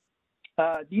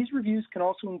 These reviews can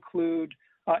also include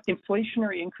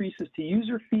inflationary increases to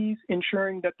user fees,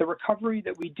 ensuring that the recovery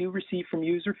that we do receive from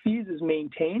user fees is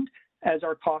maintained as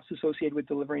our costs associated with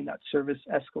delivering that service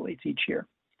escalates each year.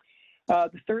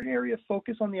 The third area of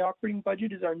focus on the operating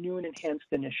budget is our new and enhanced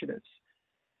initiatives.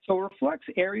 So it reflects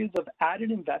areas of added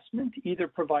investment to either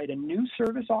provide a new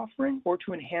service offering or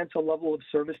to enhance a level of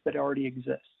service that already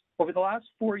exists. Over the last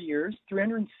 4 years,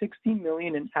 $360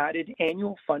 million in added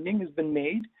annual funding has been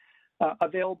made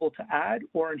available to add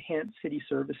or enhance city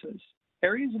services.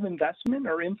 Areas of investment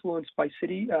are influenced by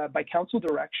council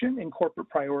direction and corporate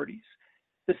priorities.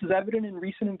 This is evident in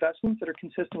recent investments that are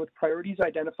consistent with priorities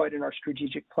identified in our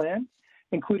strategic plan,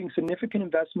 including significant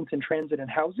investments in transit and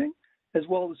housing, as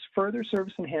well as further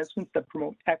service enhancements that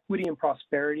promote equity and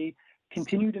prosperity,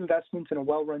 continued investments in a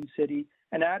well-run city,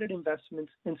 and added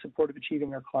investments in support of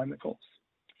achieving our climate goals.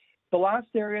 The last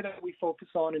area that we focus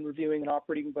on in reviewing an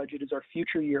operating budget is our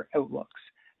future year outlooks.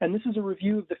 And this is a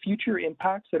review of the future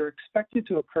impacts that are expected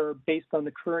to occur based on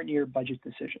the current year budget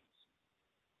decisions.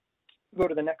 Go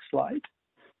to the next slide.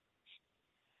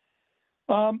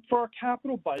 For our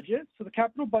capital budget, so the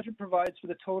capital budget provides for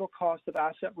the total cost of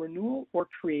asset renewal or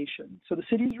creation. So the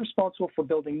city is responsible for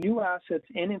building new assets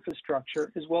and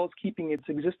infrastructure, as well as keeping its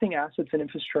existing assets and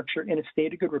infrastructure in a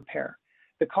state of good repair.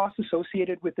 The cost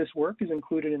associated with this work is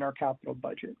included in our capital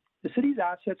budget. The city's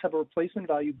assets have a replacement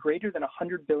value greater than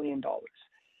 $100 billion.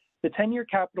 The 10-year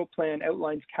capital plan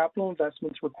outlines capital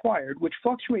investments required, which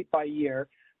fluctuate by year,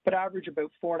 but average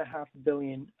about $4.5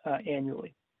 billion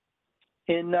annually.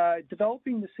 In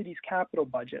developing the city's capital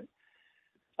budget,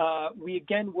 we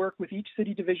again work with each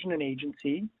city division and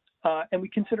agency, and we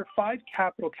consider 5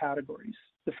 capital categories.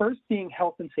 The first being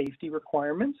health and safety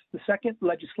requirements, the second,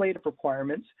 legislative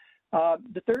requirements,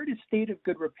 the third is state of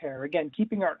good repair, again,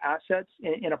 keeping our assets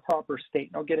in a proper state.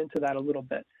 And I'll get into that a little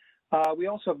bit. We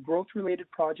also have growth-related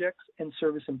projects and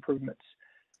service improvements.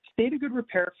 State of good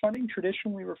repair funding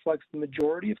traditionally reflects the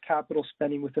majority of capital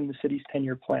spending within the city's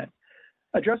 10-year plan.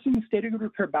 Addressing the state of good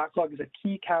repair backlog is a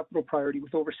key capital priority,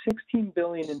 with over $16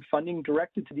 billion in funding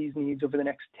directed to these needs over the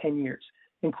next 10 years,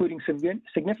 including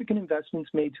significant investments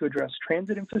made to address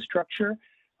transit infrastructure,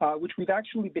 which we've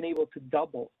actually been able to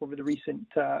double over the recent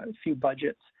few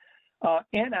budgets,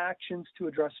 and actions to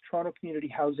address Toronto community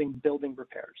housing building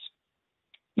repairs.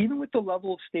 Even with the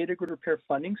level of state of good repair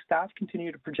funding, staff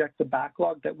continue to project the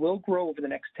backlog that will grow over the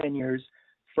next 10 years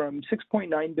from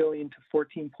 $6.9 billion to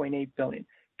 $14.8 billion,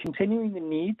 continuing the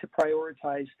need to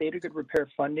prioritize state of good repair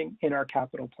funding in our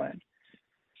capital plan.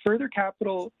 Further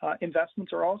capital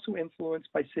investments are also influenced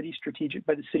by the city's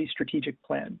strategic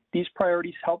plan. These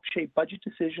priorities help shape budget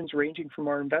decisions ranging from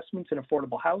our investments in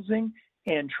affordable housing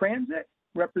and transit,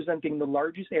 representing the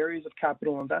largest areas of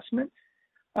capital investment,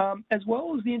 as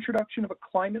well as the introduction of a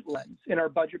climate lens in our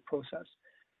budget process,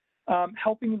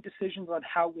 helping in decisions on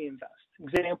how we invest.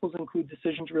 Examples include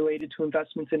decisions related to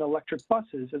investments in electric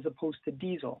buses as opposed to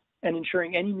diesel, and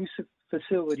ensuring any new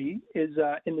facility is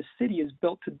in the city is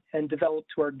built to, and developed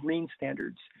to our green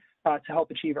standards to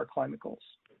help achieve our climate goals.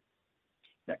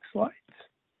 Next slide.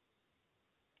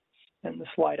 And the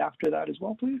slide after that as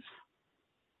well, please.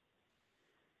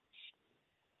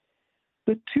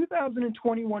 The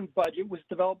 2021 budget was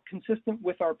developed consistent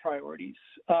with our priorities.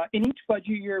 In each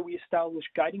budget year, we established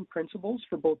guiding principles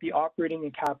for both the operating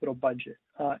and capital budget.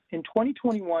 In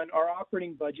 2021, our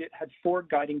operating budget had 4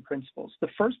 guiding principles. The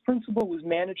first principle was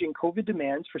managing COVID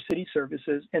demands for city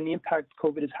services and the impact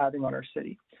COVID is having on our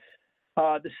city.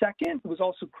 The second was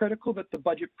also critical that the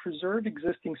budget preserve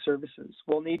existing services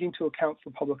while needing to account for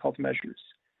public health measures.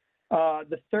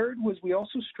 The third was we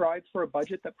also strive for a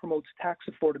budget that promotes tax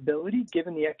affordability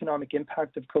given the economic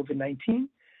impact of COVID-19.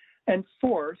 And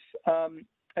fourth,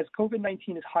 as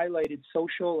COVID-19 has highlighted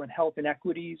social and health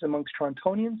inequities amongst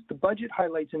Torontonians, the budget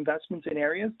highlights investments in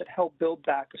areas that help build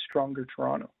back a stronger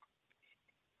Toronto.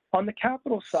 On the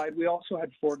capital side, we also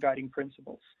had 4 guiding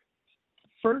principles.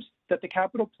 First, that the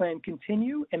capital plan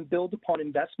continue and build upon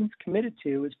investments committed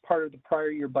to as part of the prior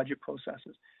year budget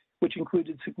processes, which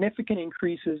included significant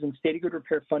increases in state of good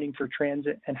repair funding for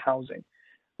transit and housing,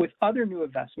 with other new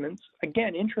investments,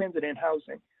 again, in transit and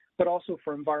housing, but also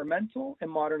for environmental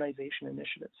and modernization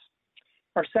initiatives.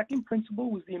 Our second principle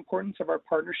was the importance of our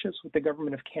partnerships with the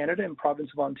Government of Canada and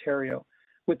Province of Ontario,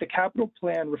 with the capital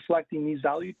plan reflecting these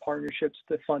valued partnerships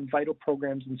to fund vital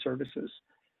programs and services,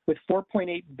 with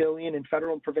 $4.8 billion in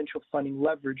federal and provincial funding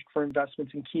leveraged for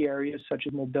investments in key areas such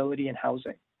as mobility and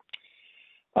housing.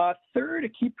 Third, a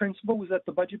key principle was that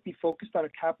the budget be focused on a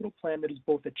capital plan that is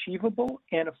both achievable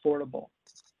and affordable.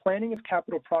 Planning of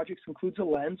capital projects includes a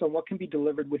lens on what can be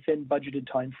delivered within budgeted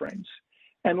timeframes.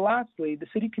 And lastly, the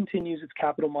city continues its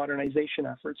capital modernization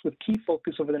efforts with key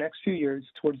focus over the next few years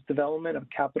towards development of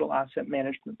a capital asset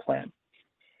management plan.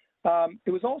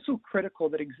 It was also critical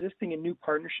that existing and new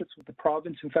partnerships with the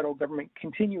province and federal government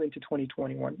continue into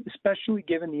 2021, especially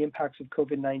given the impacts of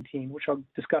COVID-19, which I'll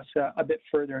discuss a bit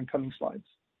further in coming slides.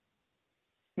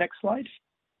 Next slide.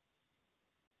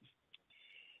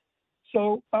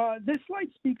 So this slide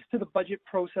speaks to the budget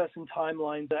process and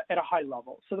timelines at a high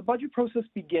level. So the budget process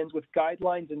begins with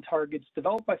guidelines and targets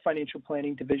developed by Financial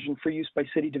Planning Division for use by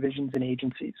city divisions and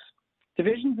agencies.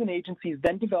 Divisions and agencies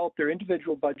then develop their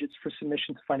individual budgets for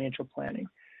submission to financial planning.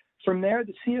 From there,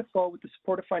 the CFO, with the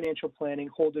support of financial planning,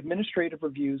 hold administrative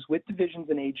reviews with divisions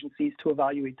and agencies to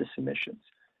evaluate the submissions.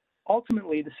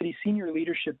 Ultimately, the city's senior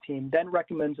leadership team then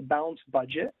recommends a balanced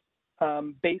budget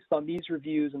based on these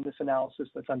reviews and this analysis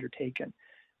that's undertaken.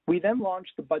 We then launch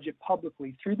the budget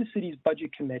publicly through the city's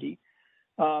budget committee,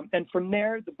 and from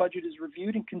there, the budget is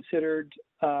reviewed and considered,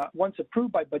 once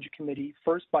approved by budget committee,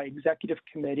 first by executive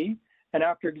committee, and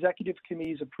after executive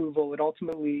committee's approval, it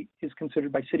ultimately is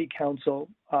considered by city council,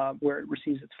 where it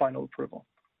receives its final approval.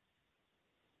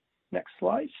 Next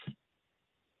slide.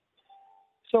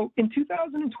 So in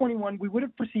 2021, we would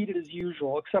have proceeded as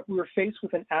usual, except we were faced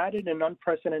with an added and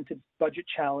unprecedented budget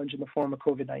challenge in the form of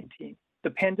COVID-19.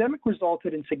 The pandemic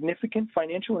resulted in significant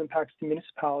financial impacts to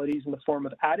municipalities in the form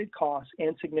of added costs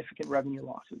and significant revenue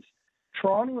losses.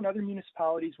 Toronto and other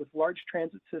municipalities with large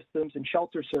transit systems and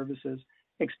shelter services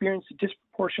experienced a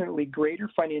disproportionately greater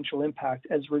financial impact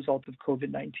as a result of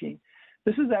COVID-19.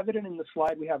 This is evident in the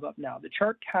slide we have up now. The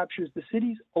chart captures the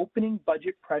city's opening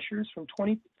budget pressures from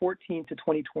 2014 to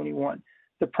 2021.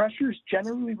 The pressures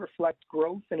generally reflect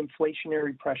growth and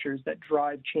inflationary pressures that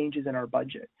drive changes in our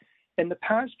budget. In the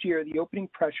past year, the opening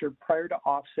pressure prior to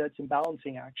offsets and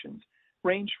balancing actions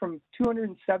ranged from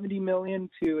 $270 million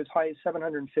to as high as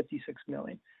 $756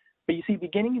 million. But you see,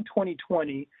 beginning in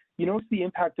 2020, you notice the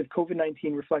impact of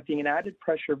COVID-19 reflecting an added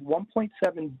pressure of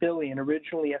 $1.7 billion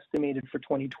originally estimated for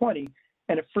 2020,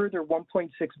 and a further $1.6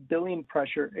 billion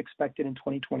pressure expected in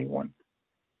 2021.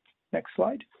 Next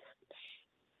slide.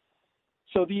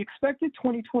 So the expected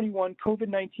 2021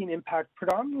 COVID-19 impact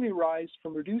predominantly arises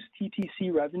from reduced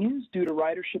TTC revenues due to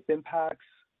ridership impacts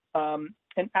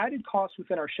and added costs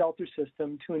within our shelter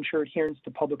system to ensure adherence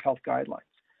to public health guidelines.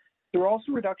 There are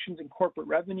also reductions in corporate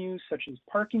revenues, such as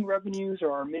parking revenues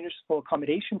or our municipal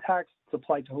accommodation tax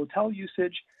applied to hotel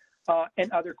usage,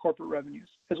 and other corporate revenues,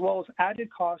 as well as added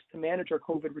costs to manage our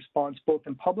COVID response both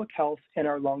in public health and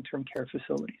our long-term care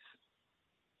facilities.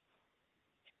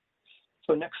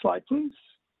 So next slide, please.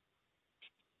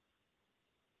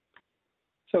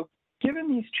 So given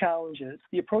these challenges,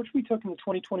 the approach we took in the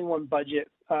 2021 budget,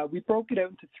 we broke it out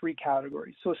into three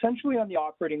categories. So essentially on the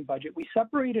operating budget, we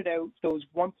separated out those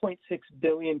 1.6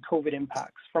 billion COVID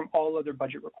impacts from all other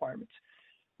budget requirements.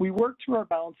 We worked through our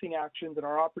balancing actions and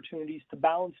our opportunities to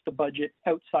balance the budget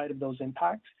outside of those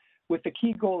impacts, with the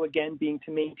key goal again being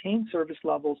to maintain service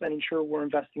levels and ensure we're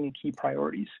investing in key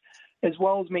priorities, as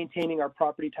well as maintaining our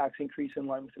property tax increase in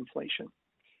line with inflation.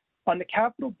 On the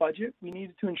capital budget, we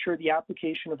needed to ensure the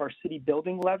application of our city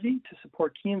building levy to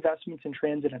support key investments in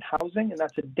transit and housing, and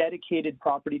that's a dedicated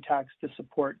property tax to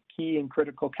support key and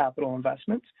critical capital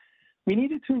investments. We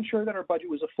needed to ensure that our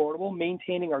budget was affordable,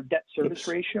 maintaining our debt service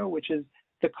ratio, which is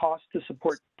the cost to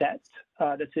support debt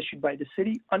that's issued by the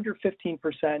city, under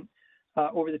 15%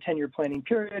 over the 10-year planning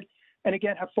period, and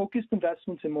again, have focused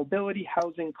investments in mobility,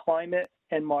 housing, climate,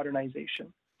 and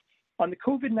modernization. On the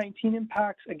COVID-19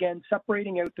 impacts, again,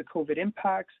 separating out the COVID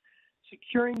impacts,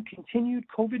 securing continued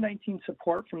COVID-19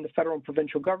 support from the federal and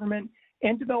provincial government,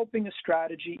 and developing a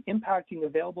strategy impacting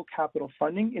available capital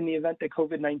funding in the event that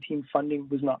COVID-19 funding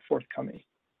was not forthcoming.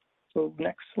 So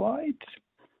next slide.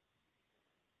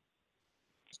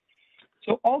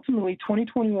 So ultimately,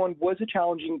 2021 was a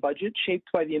challenging budget shaped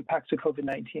by the impacts of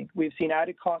COVID-19. We've seen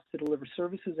added costs to deliver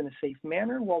services in a safe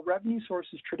manner, while revenue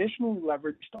sources traditionally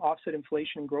leveraged to offset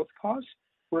inflation and growth costs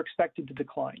were expected to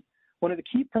decline. One of the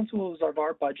key principles of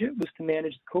our budget was to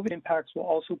manage the COVID impacts while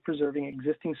also preserving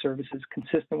existing services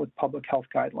consistent with public health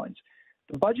guidelines.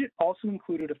 The budget also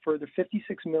included a further $56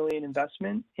 million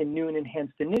investment in new and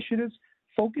enhanced initiatives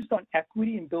focused on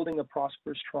equity and building a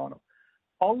prosperous Toronto.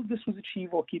 All of this was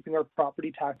achieved while keeping our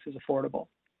property taxes affordable.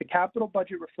 The capital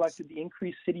budget reflected the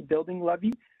increased city building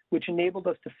levy, which enabled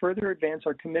us to further advance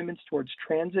our commitments towards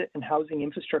transit and housing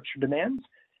infrastructure demands.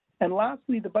 And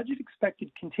lastly, the budget expected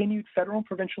continued federal and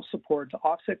provincial support to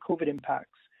offset COVID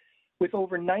impacts, with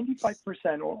over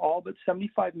 95% or all but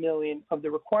 75 million of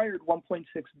the required 1.6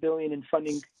 billion in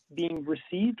funding being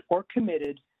received or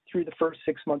committed through the first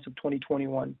 6 months of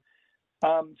 2021.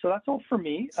 So that's all for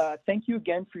me. Thank you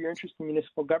again for your interest in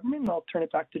municipal government, and I'll turn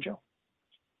it back to Joe.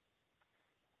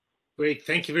 Great.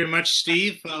 Thank you very much,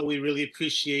 Steve. We really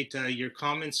appreciate your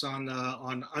comments on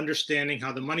understanding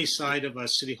how the money side of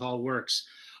City Hall works.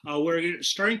 We're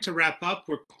starting to wrap up.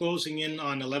 We're closing in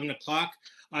on 11 o'clock.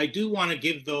 I do want to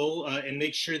give, though, and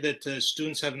make sure that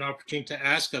students have an opportunity to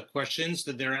ask questions,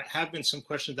 that there have been some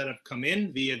questions that have come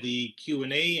in via the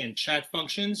Q&A and chat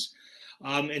functions.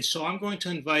 And so I'm going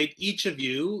to invite each of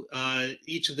you,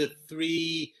 each of the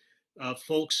three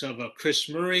folks of Chris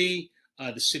Murray,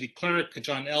 the city clerk,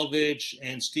 John Elvidge,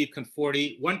 and Steve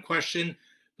Conforti, one question,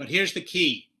 but here's the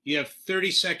key. You have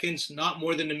 30 seconds, not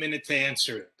more than a minute to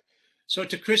answer it. So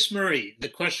to Chris Murray, the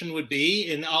question would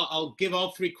be, and I'll give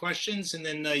all three questions, and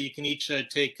then you can each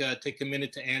take a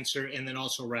minute to answer and then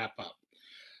also wrap up.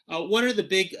 What are the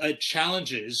big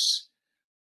challenges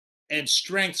and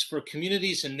strengths for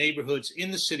communities and neighborhoods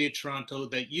in the City of Toronto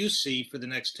that you see for the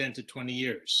next 10 to 20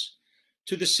 years?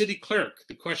 To the city clerk,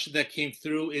 the question that came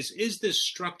through is this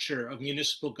structure of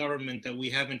municipal government that we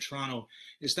have in Toronto,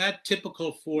 is that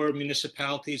typical for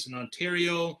municipalities in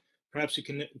Ontario, perhaps you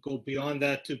can go beyond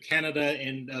that to Canada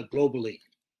and globally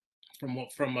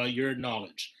from your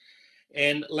knowledge.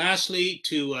 And lastly,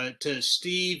 to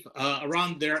Steve,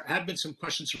 around there have been some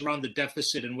questions around the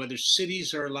deficit and whether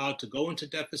cities are allowed to go into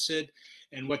deficit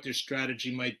and what their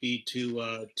strategy might be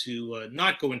to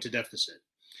not go into deficit.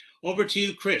 Over to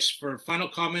you, Chris, for final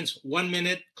comments. 1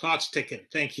 minute, clock's ticking.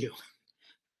 Thank you.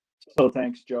 So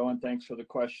thanks, Joe, and thanks for the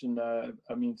question.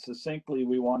 I mean, succinctly,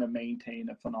 we want to maintain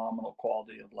a phenomenal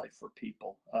quality of life for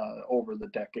people over the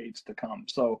decades to come.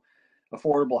 So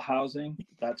affordable housing,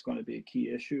 that's going to be a key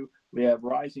issue. We have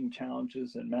rising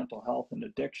challenges in mental health and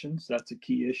addictions. That's a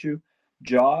key issue.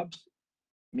 Jobs,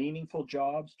 meaningful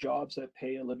jobs, jobs that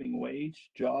pay a living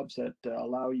wage, jobs that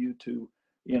allow you to,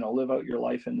 live out your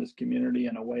life in this community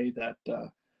in a way that,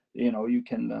 you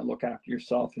can look after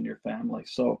yourself and your family.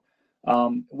 So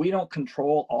we don't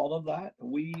control all of that.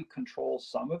 We control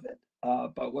some of it.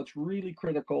 But what's really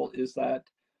critical is that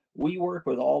we work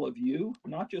with all of you,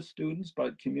 not just students,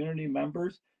 but community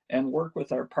members, and work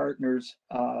with our partners,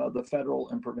 the federal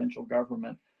and provincial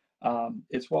government.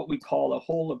 It's what we call a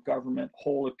whole of government,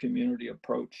 whole of community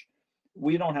approach.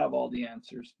 We don't have all the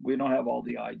answers. We don't have all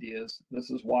the ideas.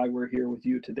 This is why we're here with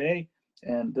you today.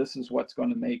 And this is what's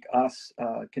going to make us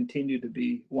continue to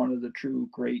be one of the true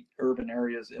great urban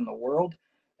areas in the world.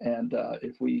 And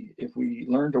if we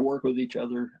learn to work with each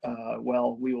other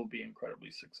well, we will be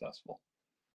incredibly successful.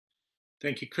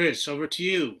 Thank you, Chris. Over to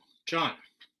you, John.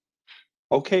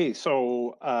 Okay,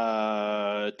 so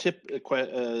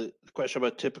question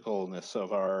about typicalness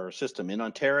of our system. In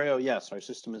Ontario, yes, our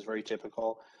system is very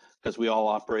typical because we all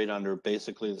operate under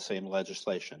basically the same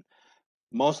legislation.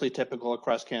 Mostly typical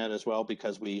across Canada as well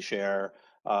because we share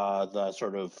the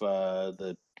sort of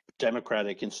the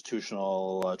democratic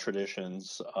institutional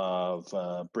traditions of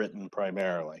Britain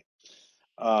primarily.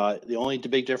 The only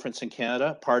big difference in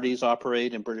Canada, parties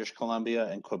operate in British Columbia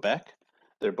and Quebec.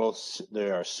 They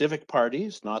are civic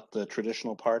parties, not the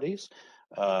traditional parties,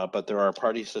 but there are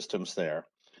party systems there.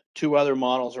 Two other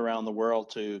models around the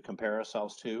world to compare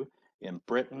ourselves to. In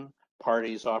Britain,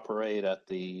 parties operate at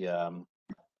the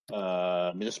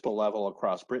municipal level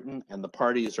across Britain, and the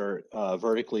parties are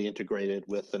vertically integrated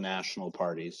with the national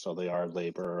parties. So they are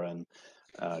Labour and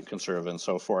Conservative and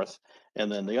so forth.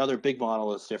 And then the other big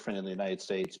model is different in the United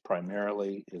States,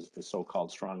 primarily is the so-called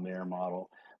strong mayor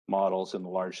models in the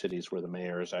large cities where the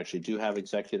mayors actually do have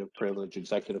executive privilege,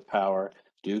 executive power,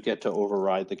 do get to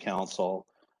override the council,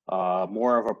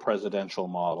 more of a presidential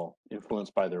model,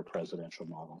 influenced by their presidential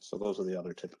model. So those are the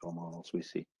other typical models we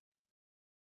see.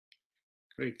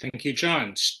 Great, thank you,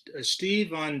 John.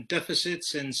 Steve, on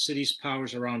deficits and cities'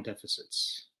 powers around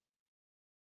deficits.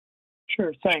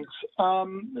 Sure, thanks.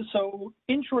 So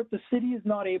in short, the city is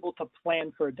not able to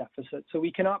plan for a deficit. So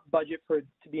we cannot budget for it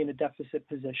to be in a deficit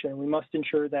position. We must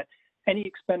ensure that any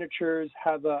expenditures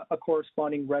have a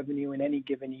corresponding revenue in any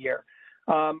given year.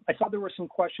 I saw there were some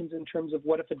questions in terms of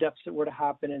what if a deficit were to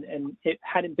happen and it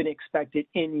hadn't been expected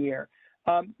in year.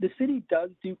 The city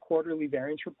does do quarterly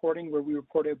variance reporting where we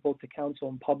report it both to council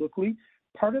and publicly.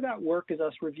 Part of that work is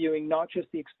us reviewing not just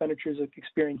the expenditures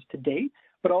experienced to date,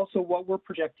 but also what we're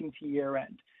projecting to year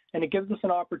end. And it gives us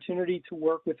an opportunity to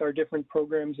work with our different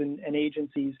programs and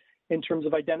agencies in terms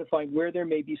of identifying where there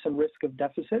may be some risk of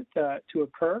deficit to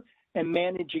occur and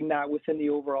managing that within the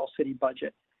overall city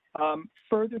budget.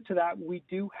 Further to that, we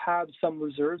do have some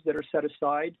reserves that are set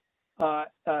aside,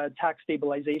 tax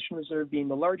stabilization reserve being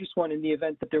the largest one in the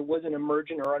event that there was an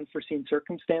emergent or unforeseen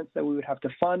circumstance that we would have to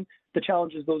fund. The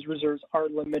challenge is those reserves are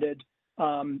limited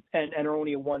and are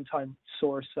only a one-time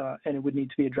source, and it would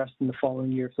need to be addressed in the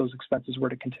following year if those expenses were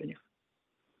to continue.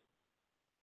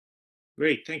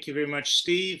 Great, thank you very much,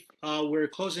 Steve. We're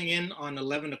closing in on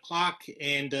 11 o'clock,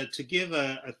 and to give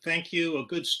a thank you, a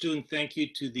good student thank you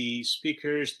to the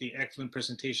speakers, the excellent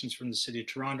presentations from the City of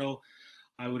Toronto,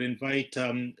 I would invite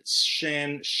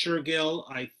Shan Shergill.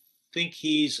 I think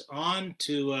he's on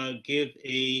to give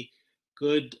a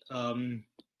good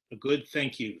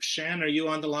thank you. Shan, are you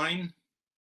on the line?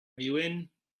 Are you in?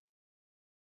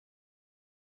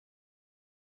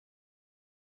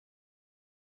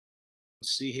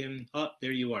 See him. Oh,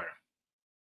 there you are.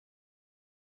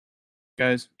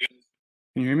 Guys, can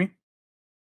you hear me?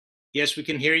 Yes, we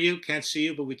can hear you. Can't see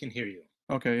you, but we can hear you.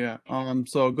 Okay, yeah.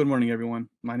 So good morning, everyone.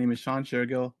 My name is Sean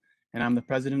Shergill, and I'm the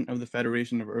president of the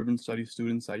Federation of Urban Studies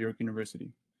Students at York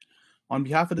University. On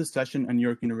behalf of this session and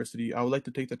York University, I would like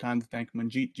to take the time to thank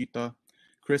Manjeet Jita,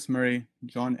 Chris Murray,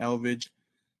 John Elvidge,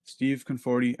 Steve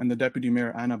Conforti, and the Deputy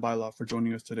Mayor Anna Baila for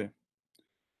joining us today.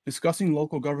 Discussing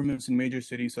local governments in major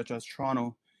cities such as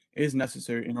Toronto is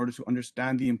necessary in order to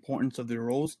understand the importance of their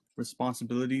roles,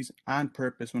 responsibilities, and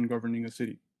purpose when governing a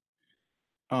city.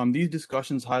 These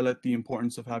discussions highlight the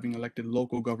importance of having elected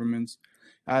local governments,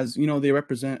 as you know, they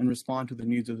represent and respond to the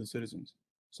needs of the citizens.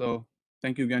 So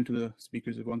thank you again to the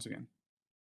speakers once again.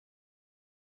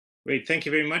 Great. Thank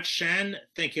you very much, Shan.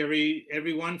 Thank you,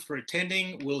 everyone, for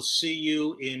attending. We'll see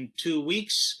you in 2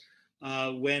 weeks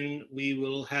when we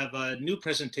will have a new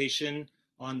presentation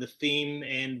on the theme,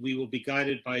 and we will be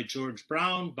guided by George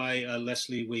Brown, by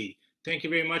Leslie Wee. Thank you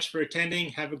very much for attending.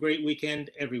 Have a great weekend,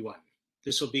 everyone.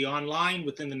 This will be online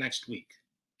within the next week.